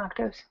some of those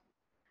Octos.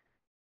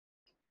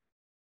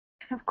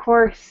 And of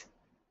course,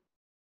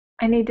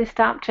 I need to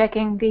stop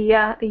checking the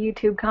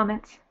YouTube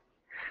comments.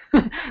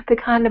 The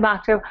condom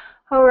Octo.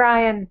 Oh,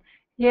 Ryan.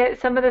 Yeah,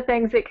 some of the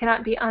things that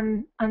cannot be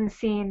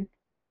unseen.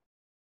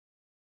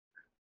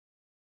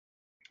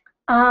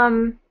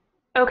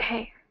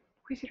 Okay.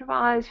 Wizard of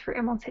Oz for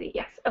Emerald City.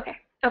 Yes, okay.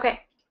 Okay.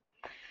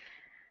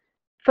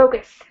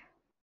 Focus.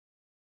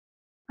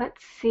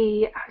 Let's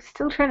see. I was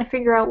still trying to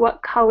figure out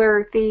what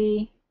color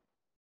the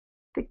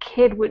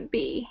kid would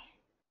be.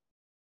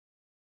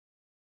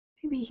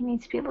 Maybe he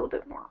needs to be a little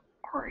bit more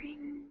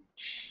orange.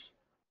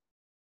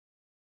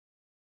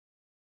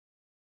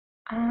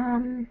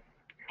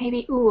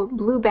 Maybe, ooh, a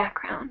blue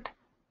background.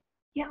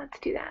 Yeah, let's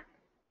do that.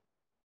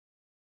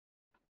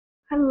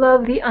 I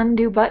love the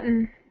undo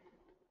button.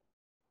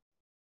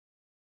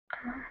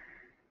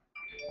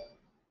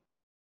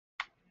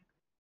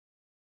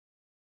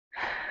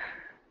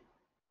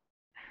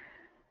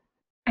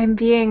 I'm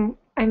being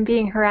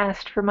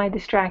harassed for my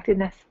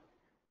distractedness,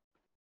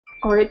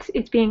 or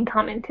it's being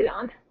commented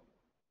on.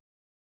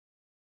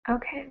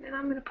 Okay, then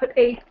I'm going to put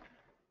a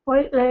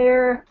white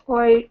layer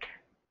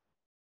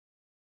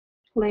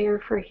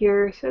for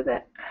here so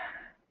that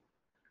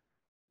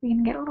we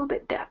can get a little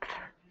bit depth.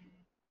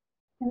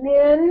 And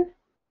then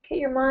get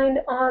your mind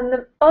on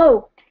the,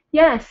 oh,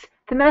 yes,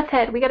 the meth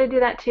head. We got to do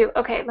that too.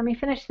 Okay, let me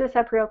finish this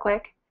up real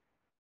quick.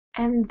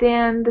 And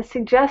then the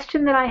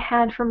suggestion that I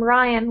had from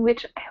Ryan,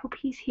 which I hope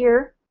he's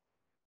here,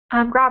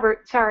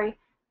 Robert, sorry.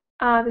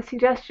 The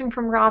suggestion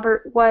from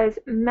Robert was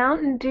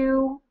Mountain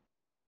Dew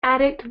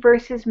Addict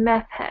versus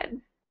Meth Head.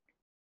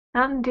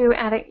 Mountain Dew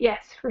Addict,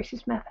 yes,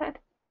 versus Meth Head.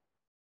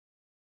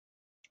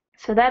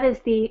 So that is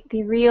the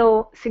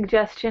real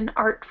suggestion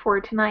art for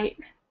tonight.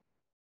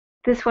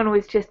 This one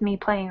was just me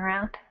playing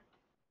around.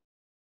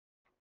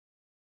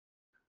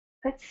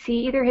 Let's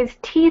see, either his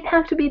teeth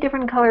have to be a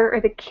different color or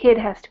the kid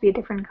has to be a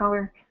different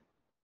color.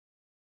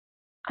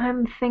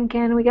 I'm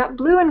thinking we got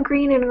blue and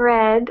green and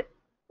red.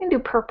 We can do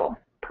purple.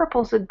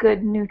 Purple's a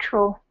good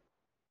neutral.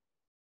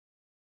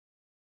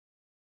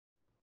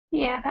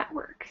 Yeah, that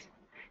works.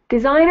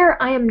 Designer,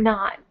 I am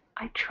not.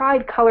 I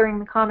tried coloring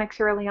the comics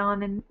early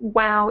on and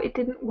wow, it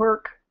didn't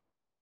work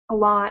a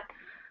lot.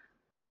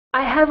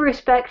 I have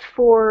respect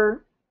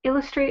for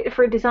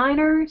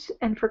designers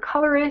and for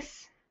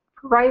colorists,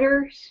 for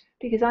writers,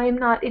 because I am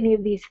not any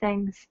of these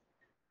things.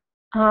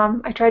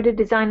 I tried to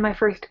design my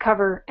first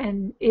cover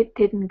and it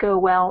didn't go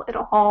well at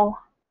all.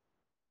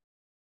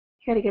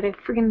 You gotta get a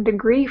friggin'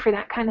 degree for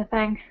that kind of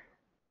thing.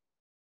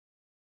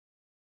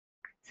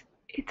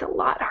 It's a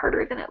lot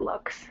harder than it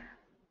looks.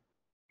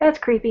 That's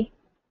creepy.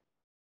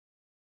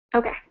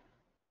 Okay.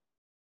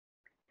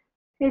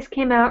 This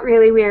came out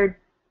really weird.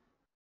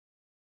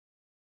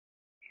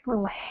 A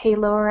little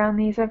halo around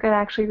these. I've got to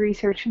actually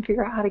research and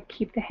figure out how to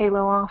keep the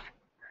halo off.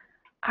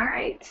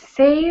 Alright,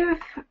 save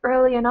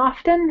early and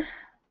often.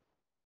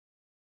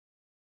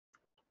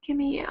 Give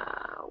me a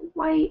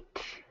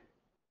white.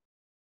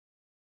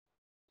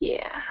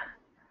 Yeah.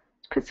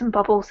 Let's put some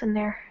bubbles in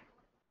there.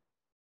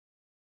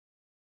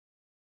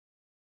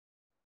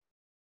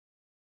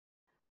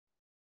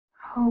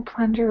 Oh,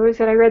 plunger. Was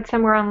it? I read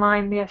somewhere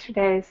online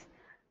yesterday.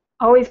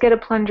 Always get a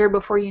plunger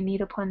before you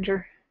need a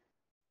plunger.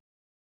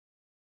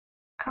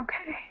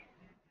 Okay.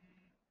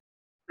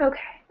 Okay,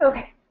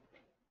 okay.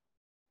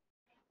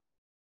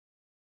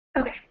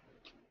 Okay.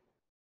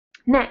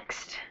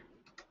 Next.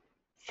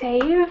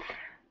 Save.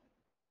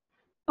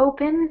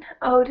 Open.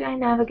 Oh, did I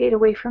navigate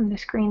away from the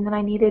screen that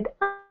I needed?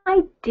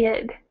 I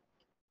did.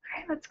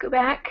 Alright, let's go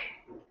back.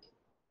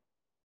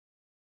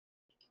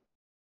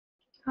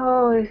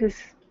 Oh, this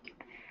is...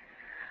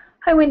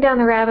 I went down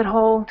the rabbit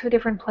hole to a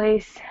different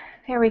place.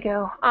 There we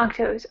go.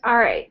 Octos.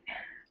 Alright.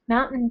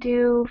 Mountain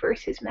Dew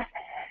versus Method.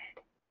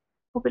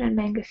 Open in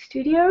Manga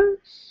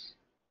Studios.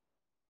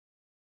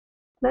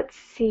 Let's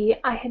see.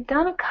 I had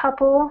done a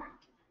couple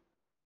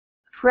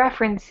of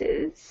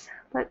references.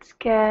 Let's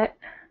get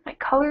my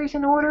colors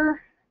in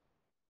order.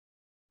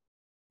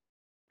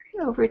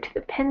 Over to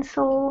the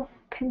pencil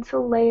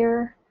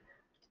layer.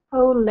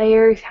 Oh,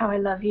 layers, how I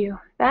love you.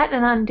 That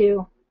and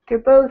undo. They're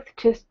both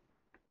just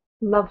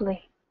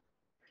lovely.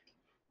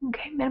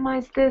 Okay,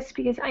 minimize this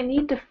because I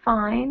need to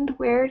find,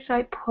 where did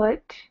I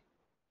put,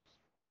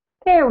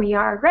 there we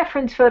are,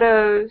 reference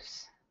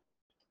photos.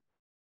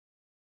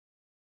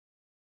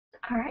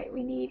 All right,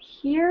 we need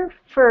here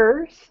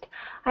first.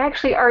 I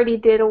actually already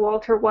did a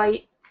Walter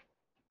White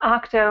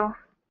octo.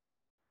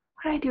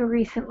 What did I do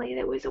recently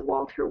that was a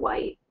Walter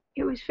White?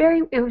 It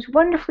was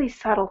wonderfully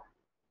subtle.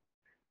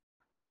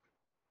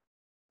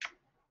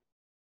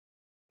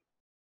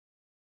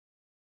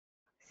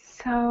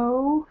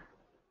 So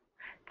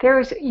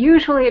there's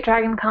usually at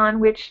Dragon Con,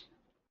 which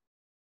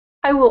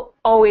I will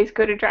always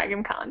go to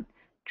Dragon Con.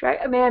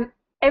 Man,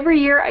 every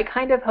year I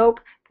kind of hope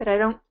that I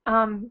don't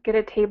get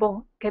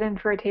in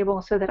for a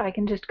table so that I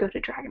can just go to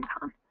Dragon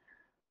Con.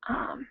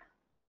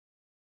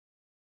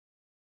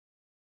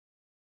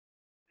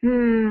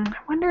 I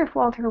wonder if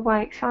Walter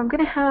White, so I'm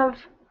gonna have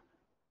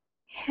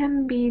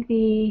him be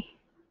the,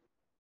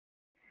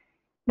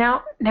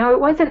 now it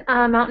wasn't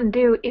Mountain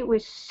Dew, it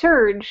was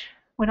Surge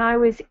when I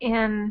was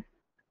in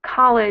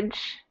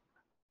college,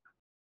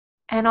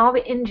 and all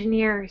the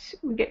engineers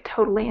would get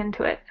totally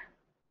into it.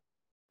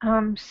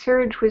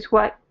 Surge was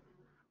what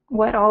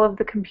all of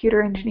the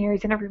computer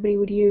engineers and everybody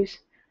would use,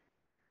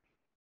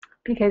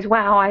 because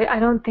wow, I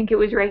don't think it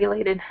was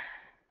regulated.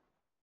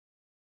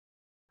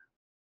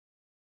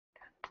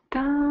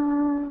 Da.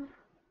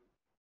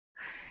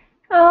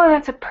 Oh,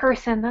 that's a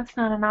person, that's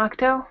not an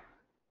octo.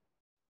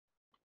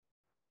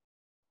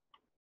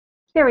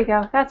 There we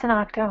go, that's an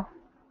octo.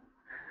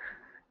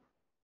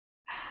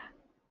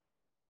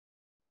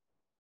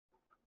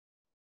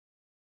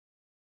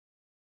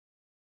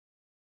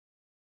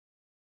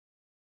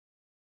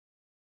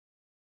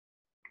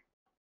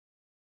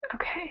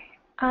 Okay.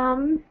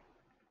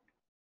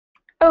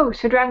 Oh,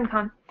 so Dragon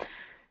Con.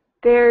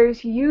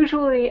 There's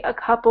usually a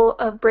couple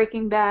of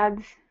Breaking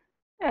Bads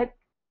at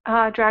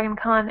Dragon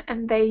Con,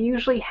 and they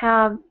usually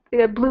have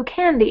the blue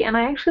candy. And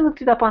I actually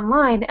looked it up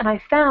online, and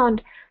I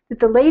found that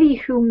the lady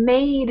who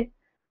made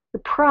the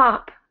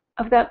prop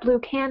of that blue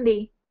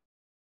candy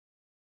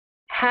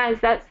has,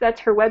 that's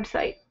her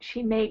website.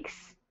 She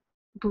makes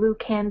blue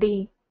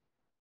candy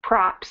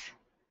props.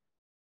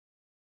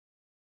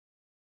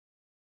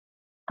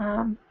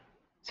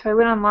 So I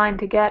went online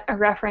to get a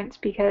reference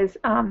because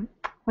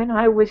when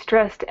I was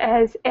dressed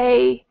as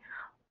a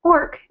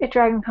orc at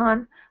Dragon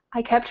Con,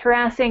 I kept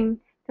harassing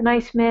the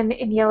nice men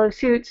in yellow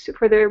suits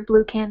for their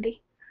blue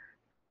candy.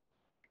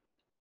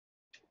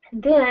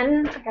 And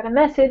then I got a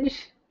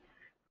message.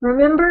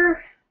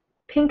 Remember,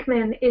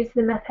 Pinkman is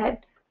the meth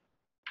head.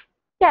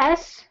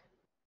 Yes,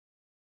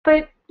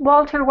 but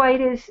Walter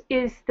White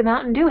is the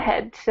Mountain Dew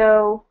head,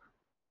 so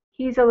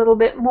he's a little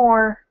bit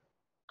more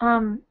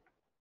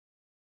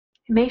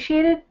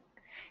emaciated.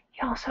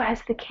 He also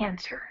has the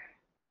cancer.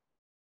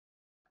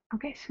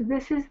 Okay, so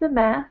this is the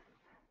meth.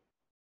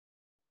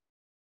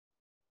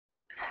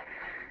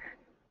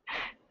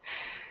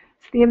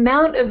 So the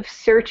amount of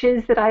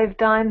searches that I've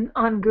done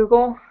on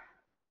Google,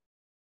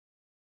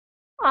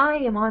 I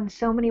am on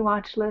so many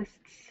watch lists.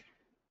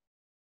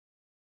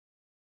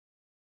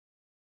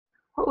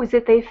 What was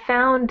it? They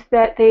found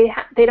that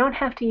they don't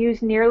have to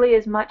use nearly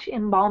as much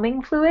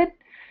embalming fluid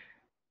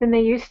than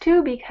they used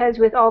to because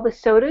with all the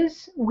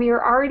sodas, we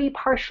are already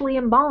partially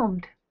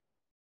embalmed.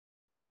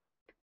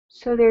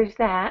 So there's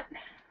that.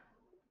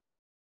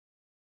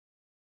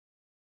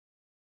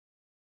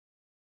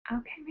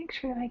 Okay, make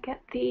sure that I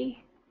get the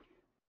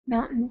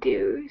Mountain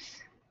Dews.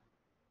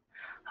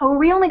 Oh, are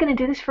we only going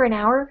to do this for an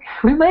hour?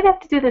 We might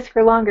have to do this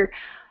for longer.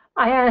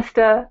 I asked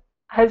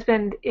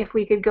husband if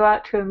we could go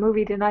out to a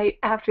movie tonight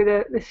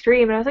after the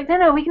stream, and I was like,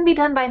 no, we can be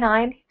done by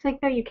 9. He's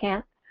like, no, you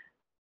can't.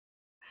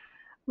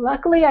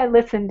 Luckily, I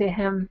listened to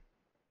him.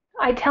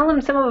 I tell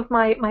him some of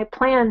my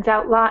plans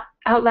out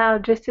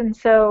loud just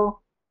so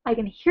I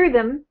can hear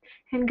them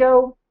and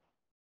go,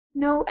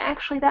 no,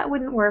 actually, that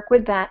wouldn't work,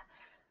 would that?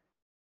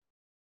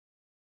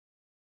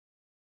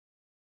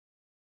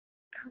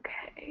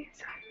 Okay,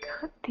 so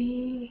I got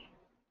the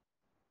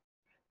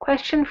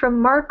question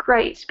from Mark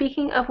Wright.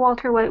 Speaking of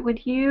Walter White,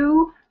 would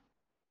you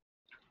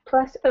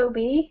plus OB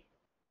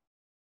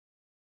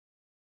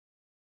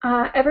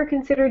ever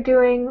consider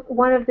doing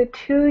one of the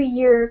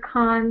 2-year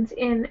cons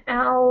in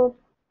Albuquerque?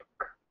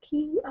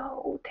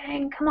 Oh,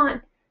 dang, come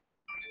on.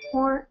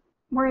 More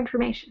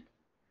information.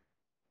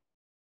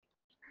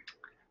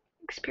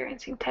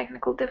 Experiencing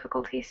technical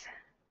difficulties.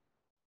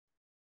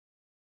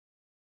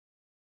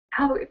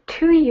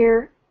 2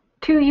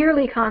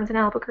 yearly cons in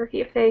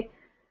Albuquerque. If they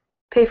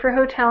pay for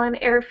hotel and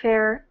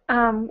airfare,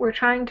 we're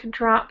trying to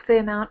drop the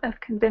amount of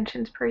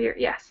conventions per year.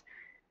 Yes.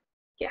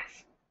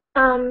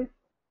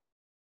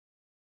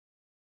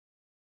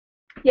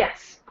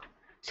 Yes.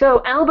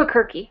 So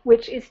Albuquerque,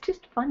 which is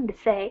just fun to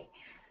say.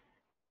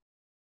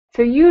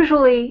 So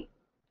usually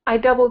I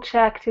double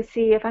check to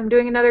see if I'm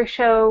doing another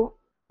show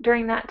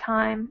during that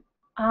time.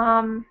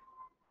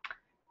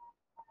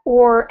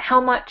 or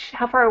how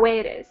far away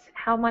it is,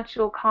 how much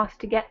it'll cost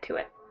to get to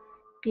it.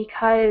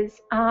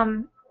 Because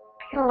I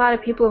get a lot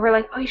of people who are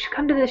like, oh, you should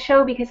come to the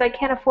show because I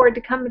can't afford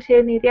to come to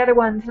any of the other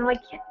ones. And I'm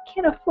like, yeah, I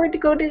can't afford to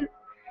go to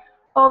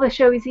all the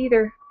shows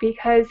either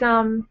because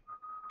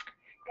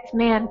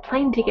man,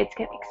 plane tickets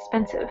get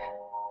expensive.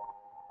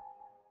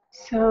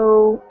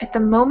 So at the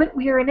moment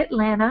we are in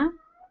Atlanta.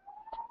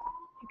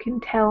 You can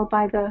tell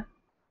by the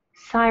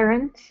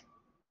sirens.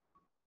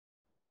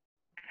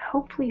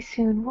 Hopefully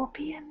soon we'll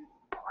be in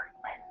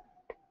Portland.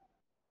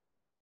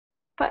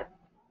 But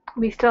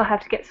we still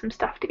have to get some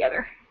stuff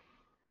together.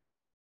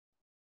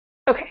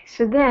 Okay,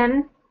 so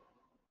then,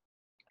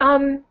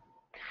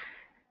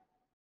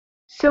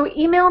 so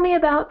email me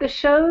about the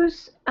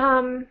shows,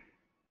 and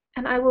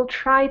I will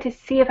try to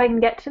see if I can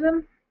get to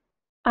them.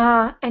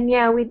 And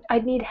yeah,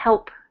 I'd need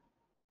help,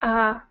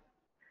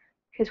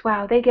 because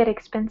wow, they get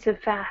expensive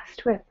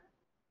fast with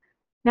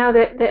now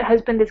that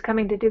husband is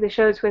coming to do the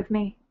shows with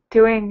me,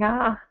 doing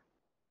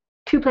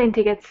 2 plane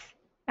tickets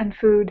and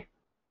food.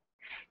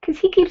 Because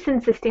he keeps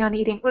insisting on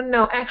eating. Well,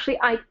 no, actually,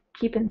 I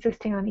keep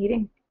insisting on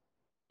eating.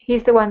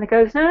 He's the one that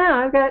goes, no, no,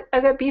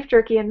 I've got beef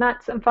jerky and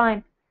nuts. I'm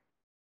fine.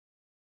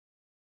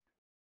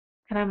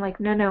 And I'm like,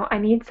 no, no, I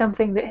need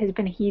something that has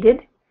been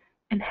heated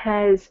and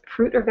has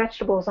fruit or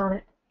vegetables on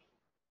it.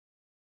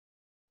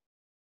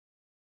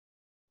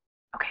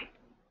 Okay,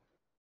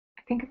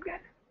 I think I'm good.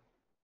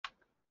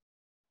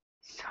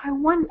 So I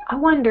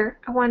wonder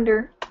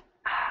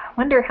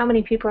how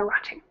many people are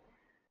watching.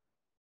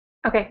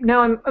 Okay, no,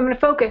 I'm gonna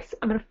focus.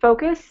 I'm gonna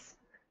focus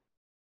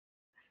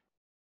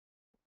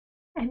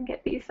and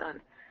get these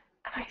on.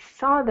 And I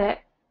saw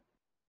that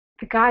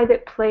the guy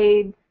that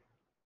played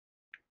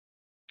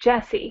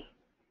Jesse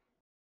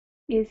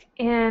is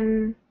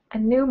in a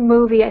new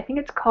movie. I think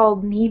it's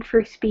called Need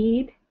for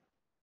Speed.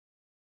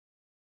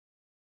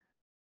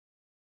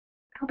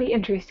 It'll be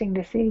interesting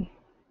to see.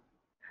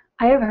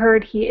 I have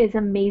heard he is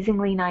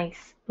amazingly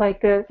nice.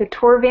 Like the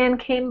tour van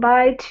came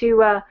by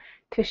to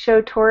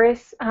show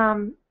tourists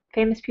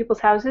famous people's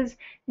houses,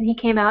 and he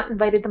came out and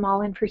invited them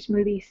all in for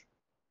smoothies.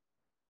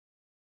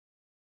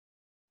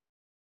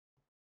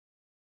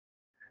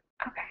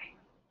 Okay.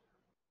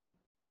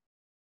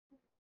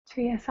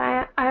 So yes,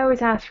 I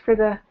always ask for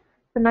the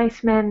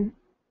nice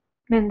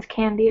men's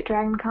candy at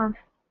Dragon Con.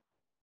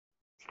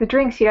 It's the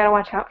drinks you gotta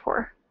watch out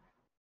for,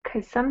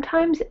 because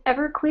sometimes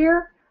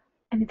Everclear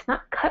and it's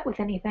not cut with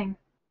anything.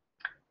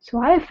 So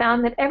I have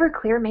found that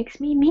Everclear makes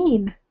me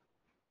mean.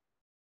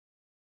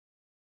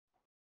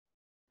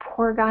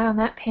 Poor guy on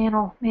that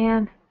panel,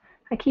 man.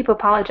 I keep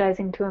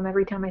apologizing to him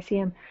every time I see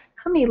him.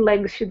 How many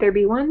legs should there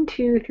be? 1,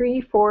 2,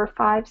 3, 4,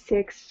 5,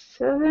 6,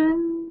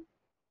 7,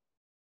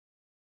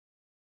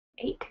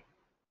 8.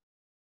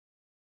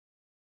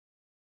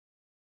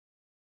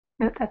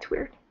 No, that's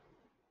weird.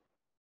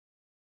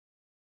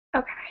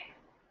 Okay.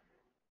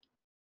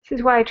 This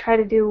is why I try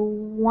to do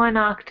 1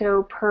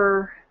 octo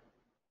per,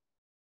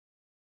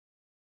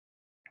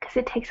 because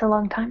it takes a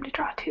long time to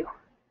draw 2.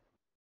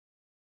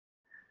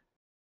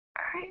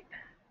 Alright.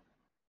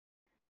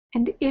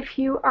 And if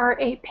you are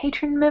a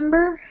patron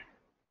member,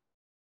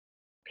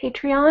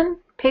 Patreon,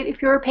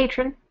 if you're a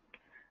patron,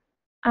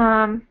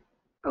 oh,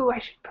 I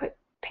should put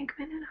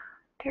Pinkman in.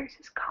 There's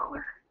his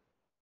collar.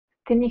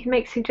 Then you can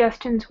make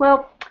suggestions.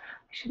 Well, I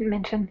shouldn't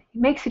mention.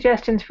 You make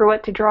suggestions for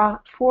what to draw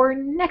for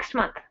next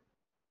month,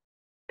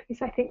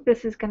 because I think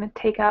this is going to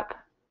take up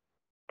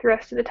the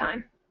rest of the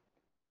time.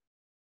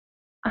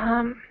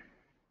 I'm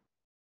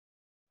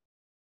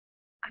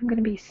going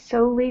to be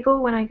so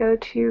legal when I go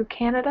to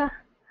Canada,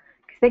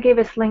 because they gave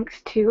us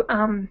links to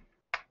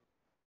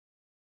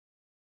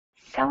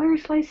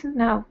seller's license.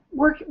 No,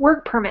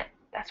 work permit.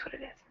 That's what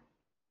it is.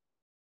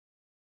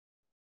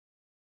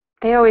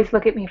 They always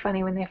look at me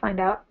funny when they find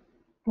out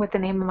what the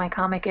name of my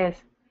comic is.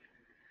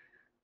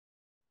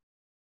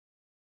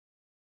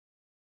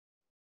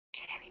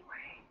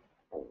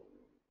 Anyway,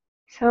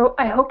 so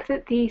I hope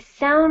that the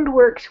sound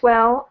works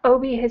well.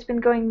 Obi has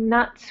been going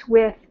nuts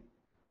with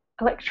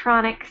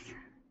electronics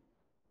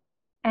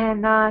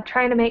and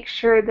trying to make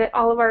sure that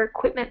all of our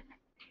equipment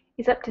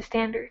is up to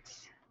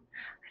standards.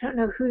 I don't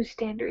know whose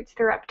standards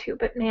they're up to,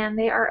 but man,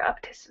 they are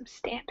up to some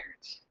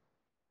standards.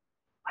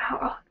 Wow,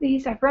 oh,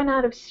 these, I've run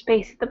out of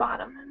space at the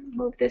bottom.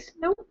 Move this,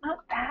 nope, not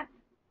that.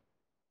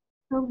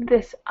 Move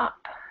this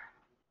up.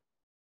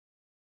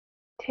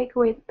 Take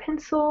away the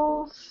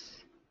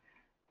pencils.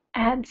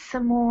 Add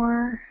some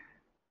more.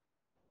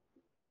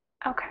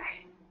 Okay.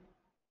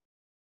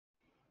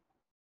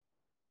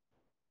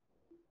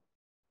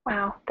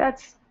 Wow,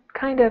 that's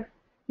kind of,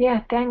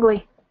 yeah,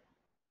 dangly.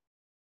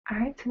 All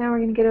right, so now we're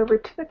going to get over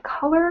to the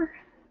color.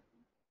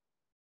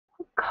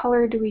 What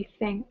color do we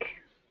think?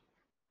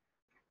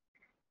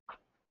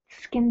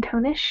 Skin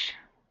tone-ish.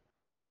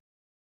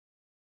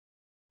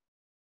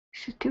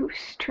 Let's do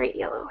straight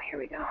yellow. Here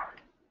we go.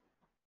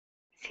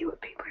 See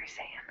what people are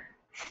saying.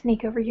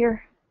 Sneak over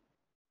here.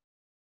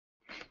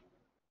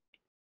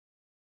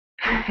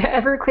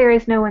 Everclear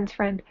is no one's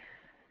friend.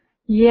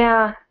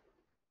 Yeah.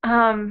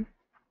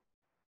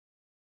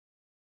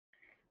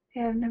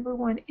 They have number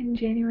one in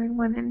January and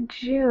one in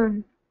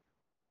June.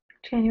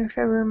 January,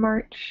 February,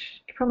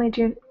 March, April, May,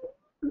 June.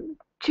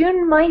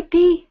 June might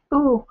be.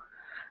 Ooh,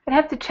 I'd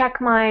have to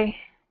check my.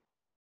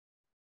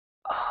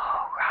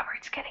 Oh,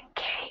 Robert's getting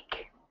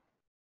cake.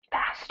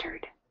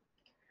 Bastard.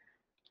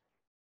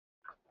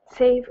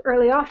 Save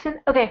early often.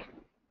 Okay.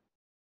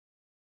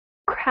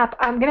 Crap.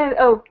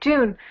 Oh,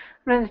 June.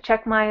 I'm gonna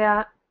check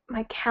my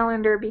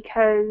calendar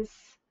because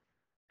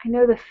I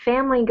know the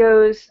family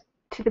goes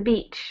to the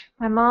beach.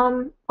 My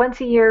mom once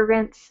a year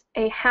rents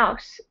a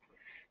house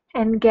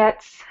and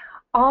gets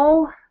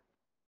all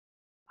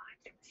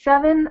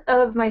 7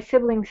 of my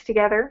siblings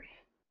together,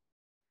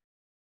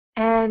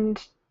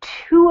 and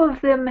 2 of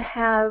them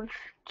have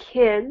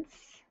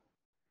kids,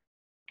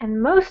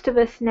 and most of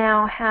us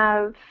now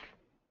have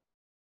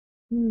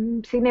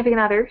significant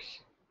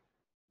others,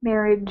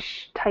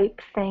 marriage type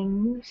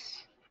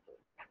things.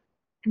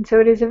 And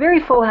so it is a very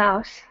full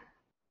house.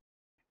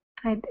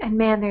 And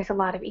man, there's a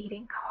lot of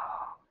eating.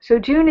 So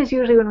June is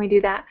usually when we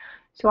do that.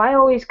 So I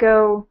always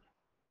go,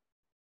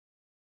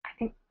 I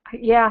think,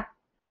 yeah,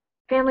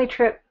 family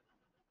trip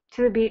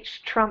to the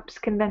beach trumps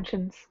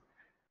conventions.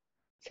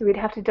 So we'd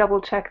have to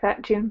double check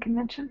that June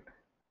convention.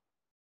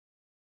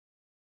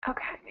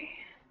 Okay.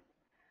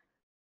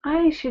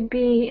 I should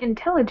be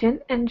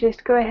intelligent and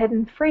just go ahead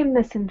and frame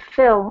this and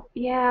fill.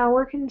 Yeah,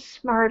 working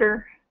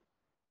smarter.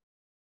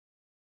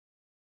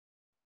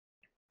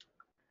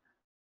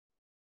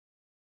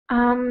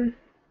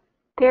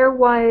 There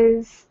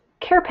was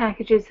care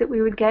packages that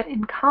we would get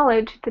in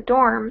college at the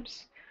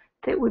dorms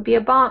that would be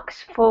a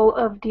box full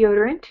of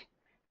deodorant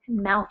and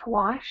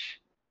mouthwash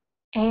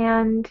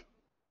and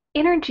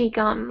energy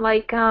gum,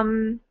 like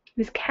it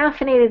was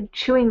caffeinated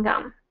chewing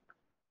gum.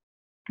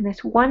 And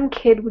this one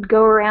kid would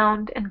go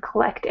around and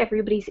collect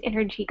everybody's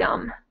energy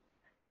gum.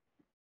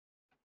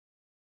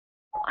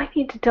 I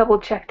need to double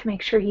check to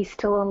make sure he's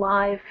still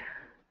alive.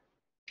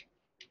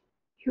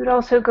 He would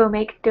also go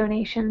make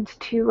donations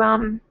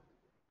to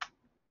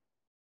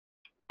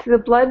the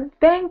blood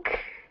bank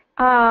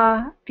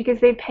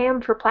because they'd pay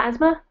him for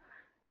plasma,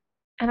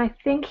 and I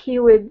think he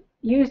would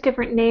use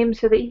different names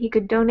so that he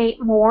could donate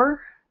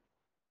more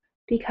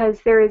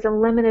because there is a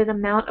limited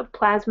amount of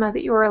plasma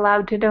that you're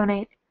allowed to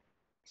donate,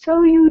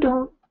 so you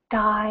don't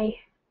die.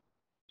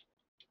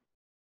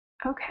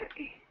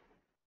 Okay.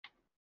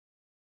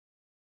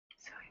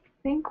 So I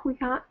think we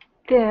got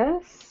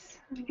this.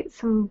 Let me get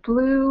some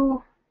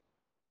blue,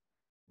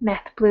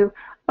 meth blue.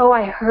 Oh,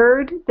 I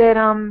heard that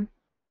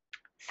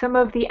some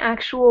of the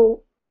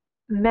actual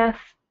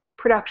meth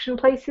production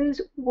places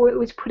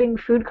was putting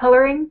food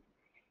coloring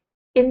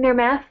in their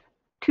meth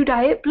to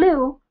dye it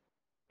blue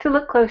to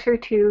look closer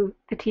to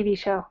the TV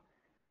show.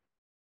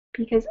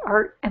 Because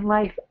art and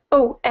life.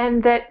 Oh,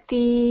 and that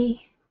the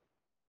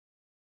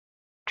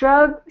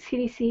drug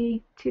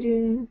CDC,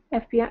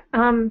 FBI,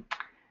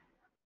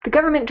 the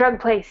government drug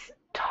place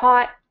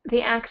taught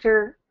the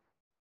actor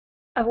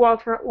of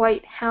Walter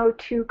White how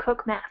to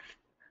cook meth,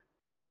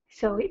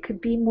 so it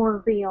could be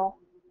more real.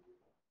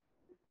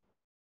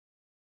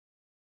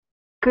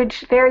 Good,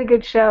 very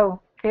good show.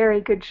 Very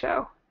good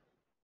show.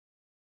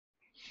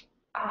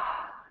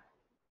 Oh,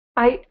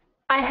 I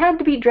I had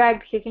to be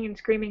dragged kicking and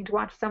screaming to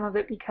watch some of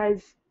it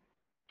because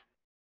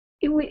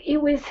it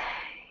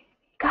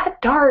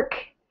got dark.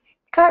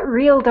 It got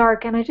real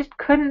dark, and I just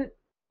couldn't.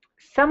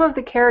 Some of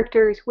the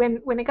characters,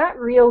 when it got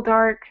real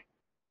dark,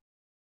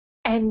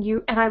 and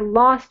I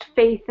lost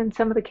faith in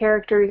some of the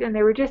characters, and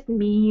they were just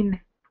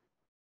mean.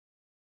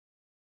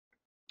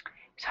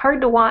 It's hard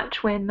to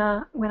watch when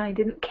I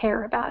didn't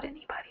care about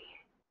anybody.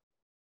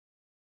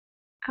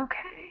 Okay.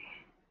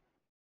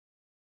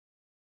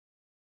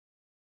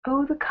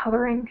 Oh, the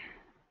coloring.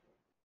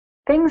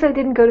 Things I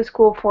didn't go to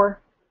school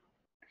for.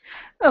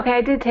 Okay,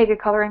 I did take a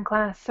coloring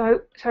class.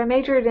 So I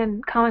majored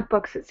in comic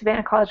books at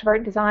Savannah College of Art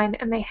and Design,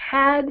 and they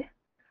had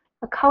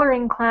a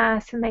coloring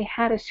class and they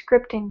had a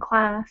scripting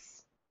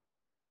class.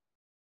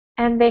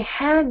 And they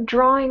had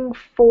drawing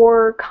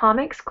for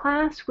comics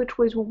class, which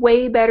was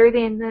way better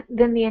than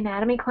the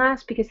anatomy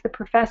class because the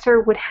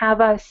professor would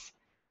have us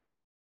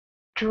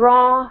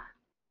draw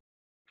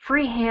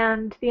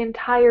freehand the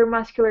entire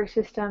muscular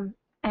system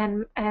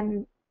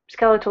and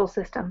skeletal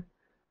system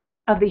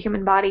of the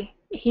human body.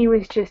 He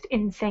was just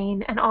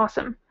insane and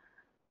awesome.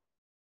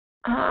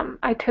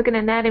 I took an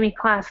anatomy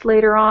class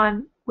later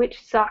on,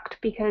 which sucked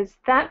because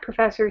that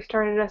professor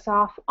started us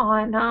off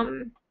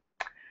on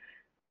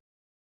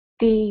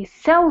the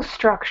cell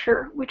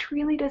structure, which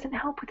really doesn't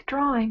help with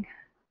drawing.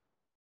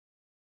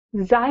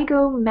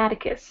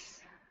 Zygomaticus.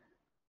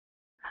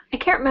 I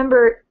can't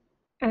remember.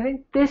 I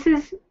think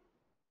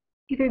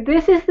either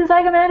this is the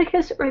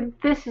zygomaticus or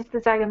this is the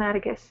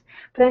zygomaticus.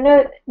 But I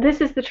know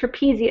this is the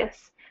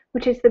trapezius,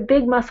 which is the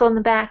big muscle in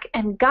the back.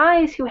 And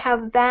guys who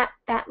have that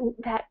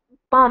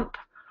bump,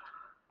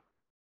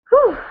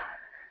 whew,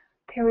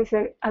 there was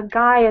a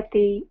guy at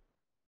the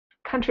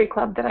country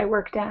club that I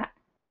worked at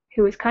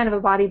who was kind of a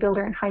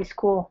bodybuilder in high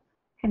school,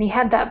 and he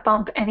had that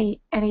bump, and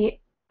he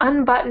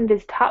unbuttoned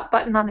his top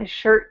button on his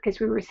shirt because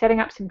we were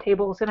setting up some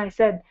tables, and I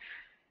said,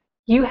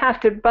 You have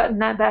to button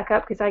that back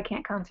up because I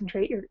can't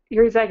concentrate.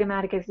 Your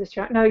zygomaticus is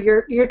showing. No,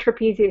 your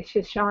trapezius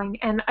is showing,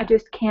 and I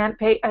just can't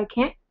pay. I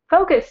can't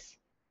focus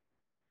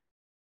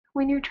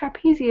when your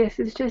trapezius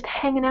is just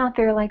hanging out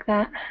there like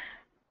that.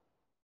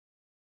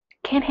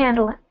 Can't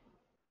handle it.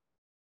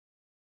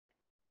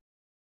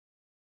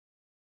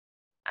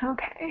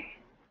 Okay.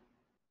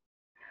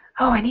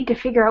 Oh, I need to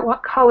figure out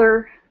what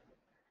color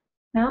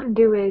Mountain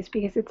Dew is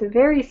because it's a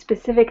very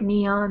specific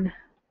neon.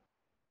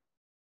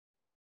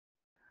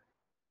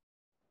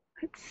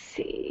 Let's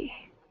see.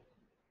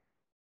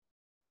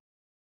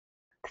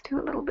 Let's do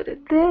a little bit of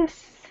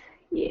this.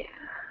 Yeah.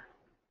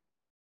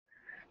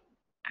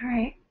 All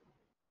right.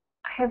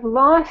 I have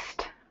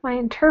lost my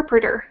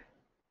interpreter.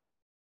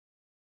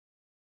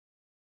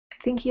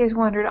 I think he has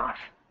wandered off.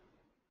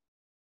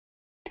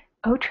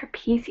 Oh,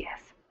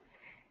 trapezius.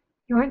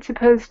 You weren't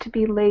supposed to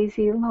be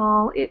lazy,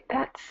 lol.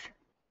 That's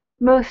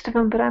most of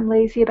them, but I'm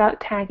lazy about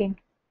tagging.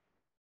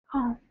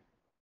 Oh,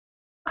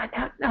 I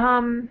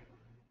don't,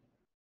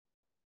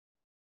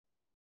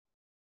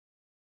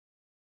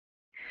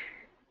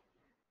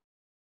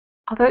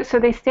 although, so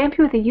they stamp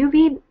you with a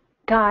UV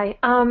dye.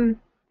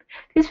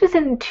 This was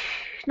in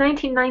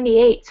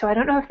 1998, so I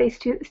don't know if they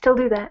still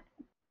do that.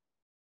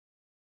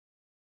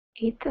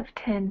 8th of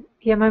 10.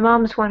 Yeah, my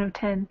mom's 1 of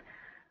 10.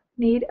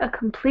 Need a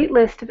complete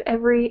list of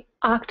every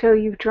octo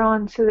you've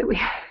drawn so that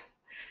we.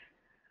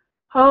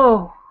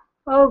 Oh,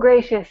 oh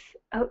gracious.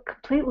 A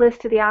complete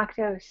list of the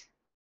octos.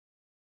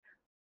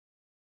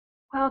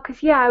 Well,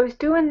 because yeah, I was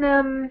doing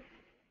them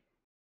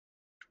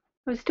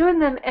as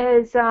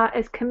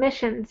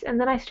commissions, and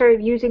then I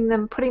started using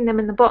them, putting them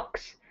in the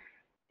books,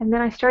 and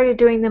then I started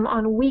doing them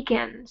on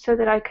weekends so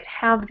that I could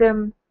have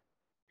them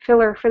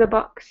filler for the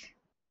books.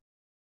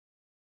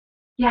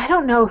 Yeah, I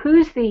don't know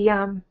who's the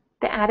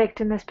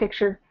addict in this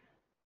picture.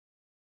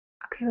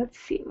 Okay, let's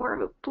see, more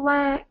of a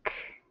black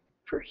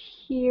for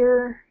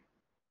here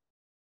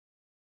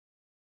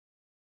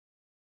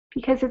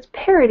because it's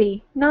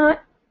parody,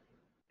 not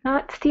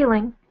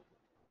stealing,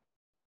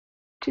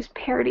 just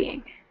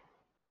parodying.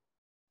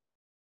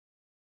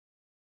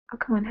 Oh,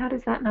 come on, how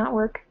does that not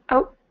work?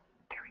 Oh,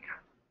 there we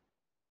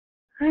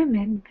go. I'm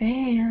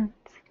advanced.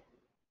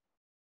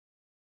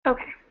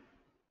 Okay.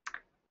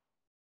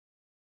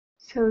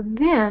 So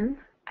then,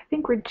 I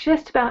think we're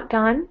just about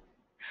done.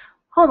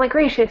 Oh my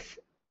gracious.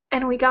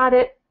 And we got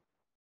it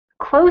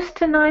close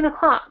to 9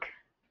 o'clock.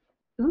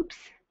 Oops.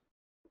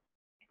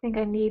 I think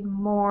I need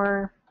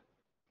more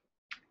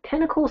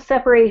tentacle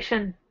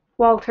separation.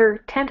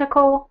 Walter,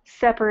 tentacle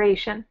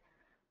separation.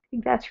 I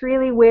think that's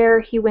really where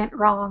he went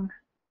wrong,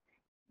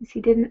 is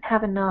he didn't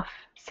have enough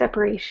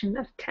separation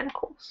of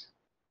tentacles.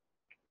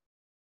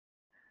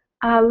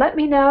 Let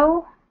me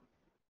know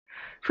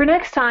for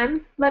next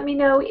time. Let me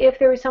know if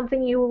there was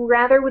something you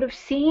rather would have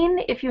seen.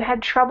 If you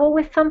had trouble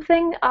with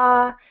something,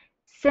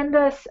 send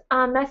us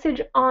a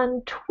message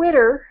on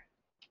Twitter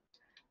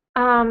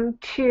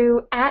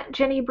to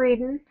 @Jennie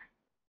Breeden.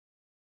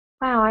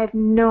 Wow, I have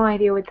no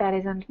idea what that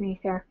is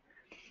underneath there.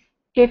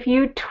 If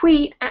you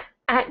tweet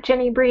at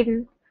Jennie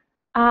Breeden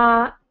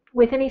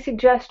with any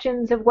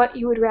suggestions of what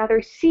you would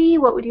rather see,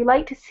 what would you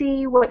like to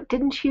see, what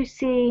didn't you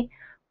see,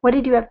 what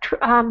did you have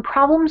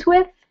problems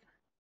with,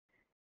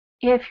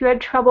 if you had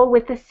trouble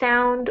with the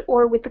sound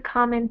or with the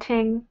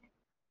commenting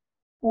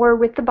or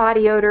with the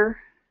body odor.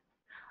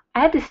 I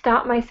had to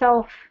stop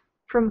myself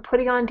from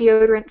putting on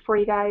deodorant for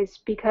you guys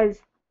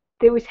because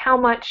there was how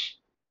much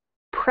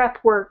prep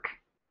work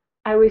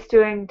I was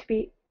doing to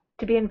be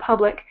in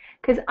public,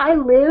 because I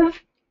live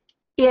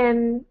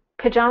in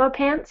pajama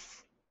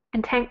pants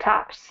and tank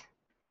tops.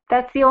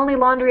 That's the only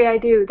laundry I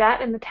do,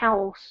 that and the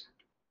towels.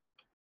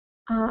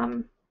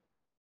 Um,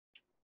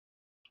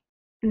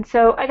 and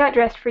so I got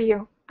dressed for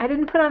you. I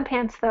didn't put on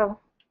pants though,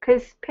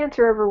 because pants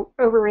are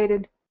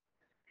overrated.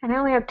 And I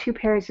only have 2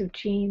 pairs of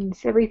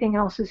jeans. Everything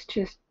else is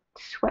just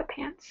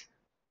sweatpants.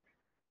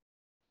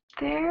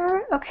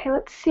 There. Okay,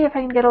 let's see if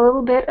I can get a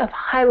little bit of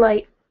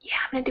highlight. Yeah,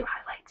 I'm gonna do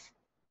highlights.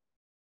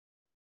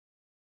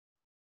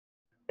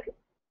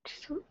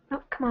 Just,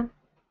 oh, come on.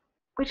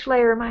 Which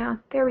layer am I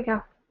on? There we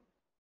go.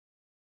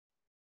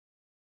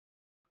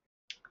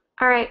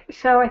 All right,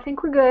 so I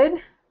think we're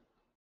good.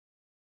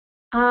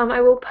 I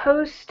will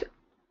post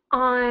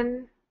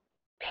on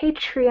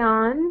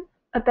Patreon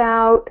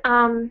about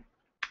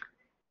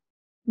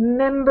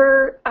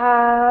member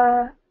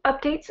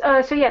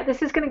updates. So yeah,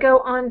 this is going to go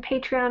on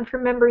Patreon for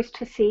members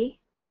to see.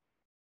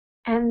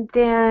 And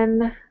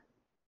then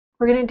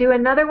we're going to do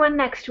another one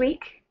next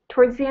week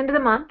towards the end of the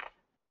month.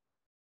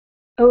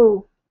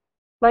 Oh,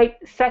 like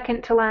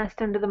second to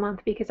last end of the month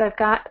because I've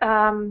got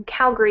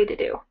Calgary to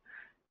do.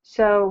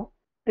 So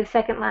the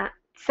second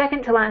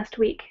to last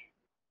week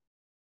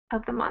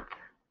of the month.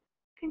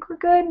 I think we're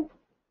good.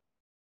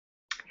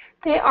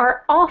 They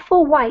are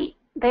awful white.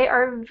 They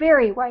are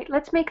very white.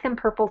 Let's make them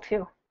purple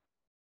too.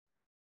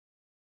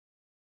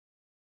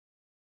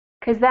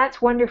 Because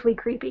that's wonderfully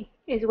creepy,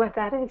 is what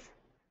that is.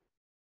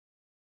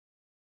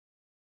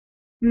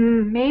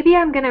 Maybe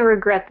I'm going to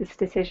regret this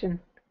decision.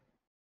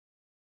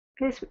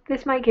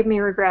 This might give me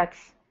regrets.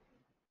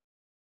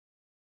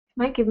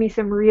 Might give me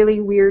some really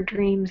weird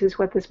dreams is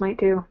what this might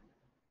do.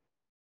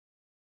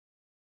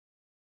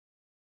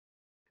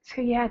 So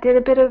yeah, did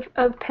a bit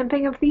of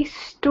pimping of the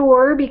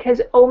store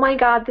because oh my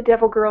god, the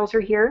Devil Girls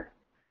are here.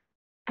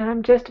 And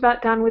I'm just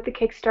about done with the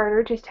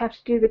Kickstarter. Just have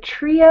to do the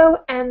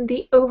trio and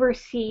the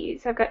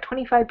overseas. I've got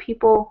 25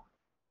 people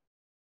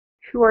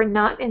who are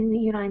not in the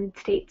United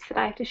States that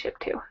I have to ship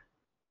to.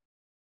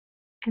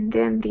 And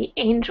then the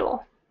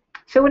Angel.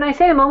 So when I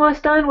say I'm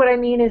almost done, what I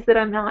mean is that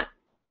I'm not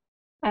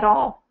at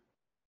all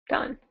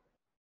done.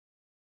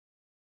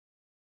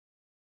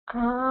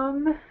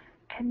 And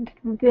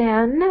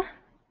then,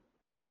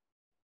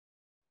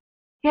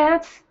 yeah,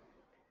 it's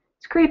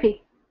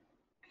creepy.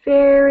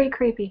 Very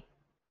creepy.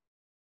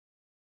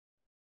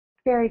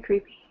 Very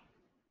creepy.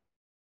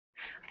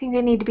 I think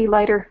they need to be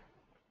lighter.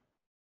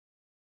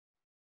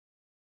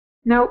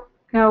 Nope,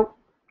 nope,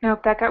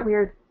 nope, that got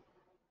weird.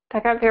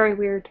 That got very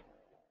weird.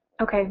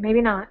 Okay,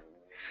 maybe not.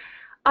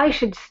 I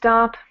should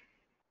stop.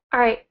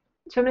 Alright,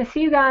 so I'm going to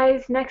see you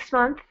guys next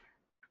month.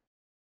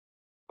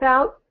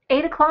 About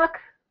 8 o'clock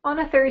on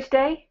a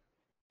Thursday.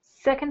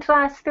 Second to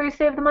last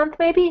Thursday of the month,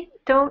 maybe?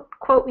 Don't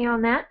quote me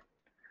on that.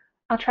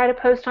 I'll try to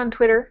post on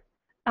Twitter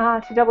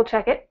to double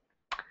check it.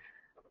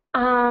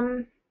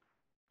 And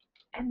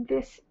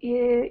this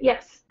is,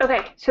 yes,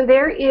 okay, so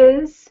there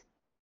is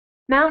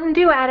Mountain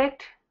Dew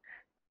Addict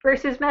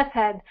versus Meth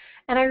Head.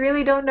 And I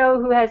really don't know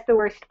who has the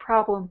worst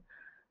problem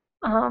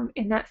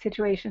in that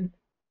situation.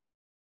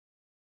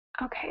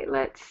 Okay,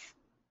 let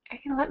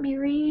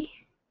me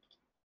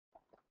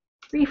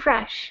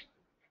refresh.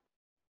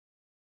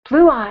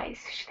 Blue eyes.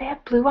 Should they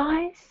have blue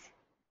eyes?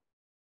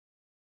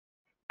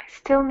 I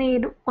still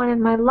need one in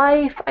my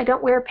life. I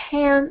don't wear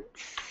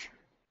pants.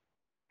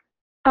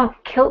 Oh,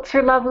 kilts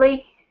are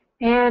lovely.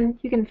 And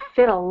you can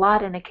fit a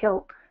lot in a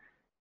kilt.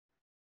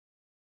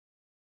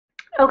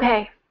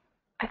 Okay,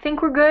 I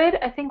think we're good.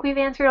 I think we've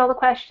answered all the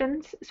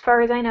questions as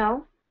far as I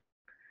know.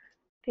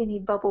 They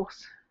need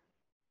bubbles.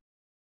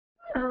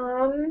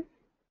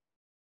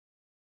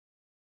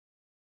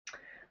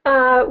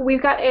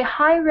 We've got a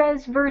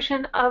high-res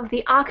version of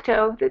the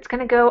Octo that's going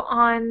to go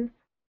on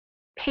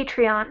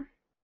Patreon.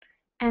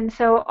 And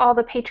so all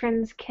the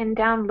patrons can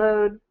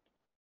download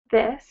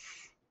this.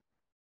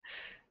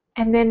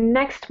 And then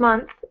next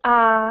month,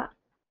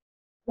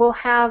 we'll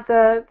have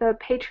the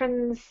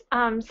patrons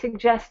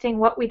suggesting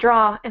what we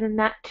draw, and then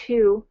that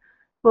too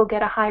will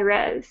get a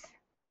high-res.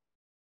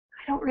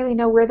 I don't really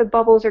know where the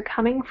bubbles are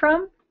coming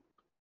from.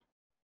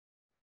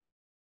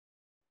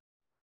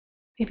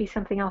 Maybe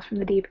something else from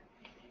the deep.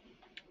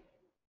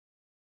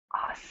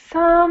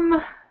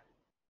 Awesome.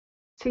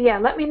 So yeah,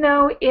 let me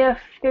know if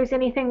there's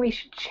anything we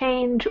should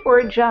change or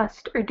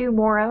adjust or do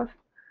more of.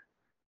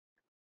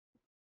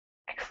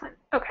 Excellent.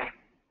 Okay.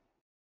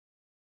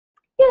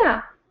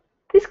 Yeah,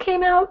 this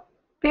came out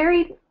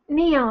very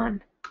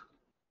neon.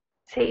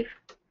 Save.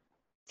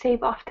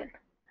 Save often.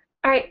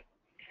 All right.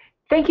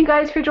 Thank you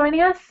guys for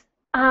joining us.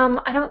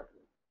 I don't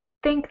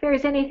think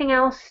there's anything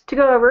else to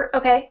go over.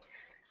 Okay.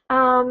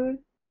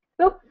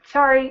 Oh,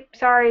 sorry.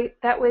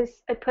 That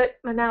was, I put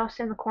my mouse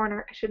in the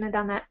corner. I shouldn't have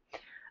done that.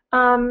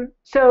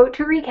 So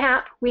to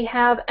recap, we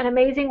have an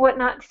amazing What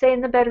Not to Say in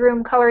the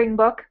Bedroom coloring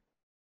book.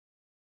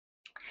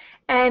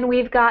 And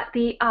we've got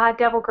the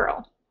Devil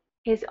Girl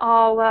is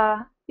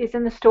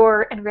in the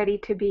store and ready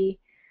to be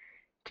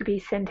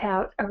sent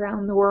out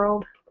around the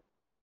world.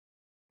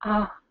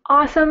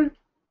 Awesome.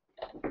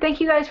 Thank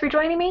you guys for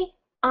joining me.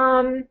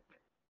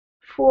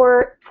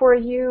 For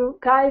you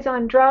guys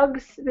on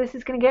drugs, this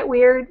is gonna get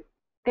weird.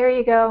 There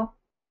you go.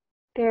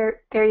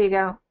 There you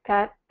go.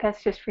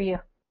 That's just for you.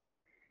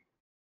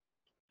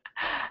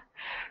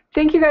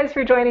 Thank you guys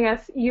for joining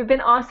us. You've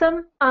been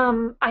awesome.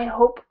 I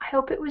hope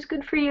it was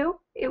good for you.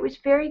 It was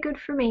very good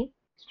for me.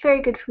 It's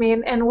very good for me,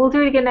 and we'll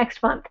do it again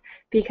next month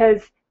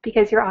because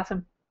you're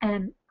awesome,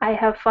 and I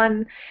have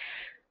fun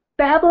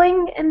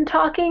babbling and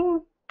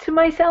talking to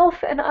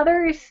myself and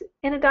others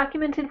in a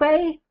documented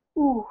way.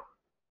 Ooh.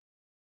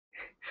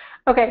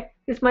 Okay,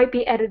 this might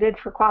be edited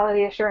for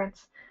quality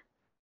assurance.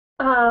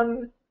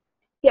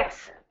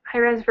 Yes,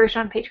 high-res version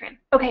on Patreon.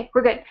 Okay,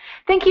 we're good.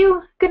 Thank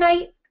you. Good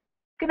night.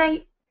 Good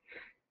night.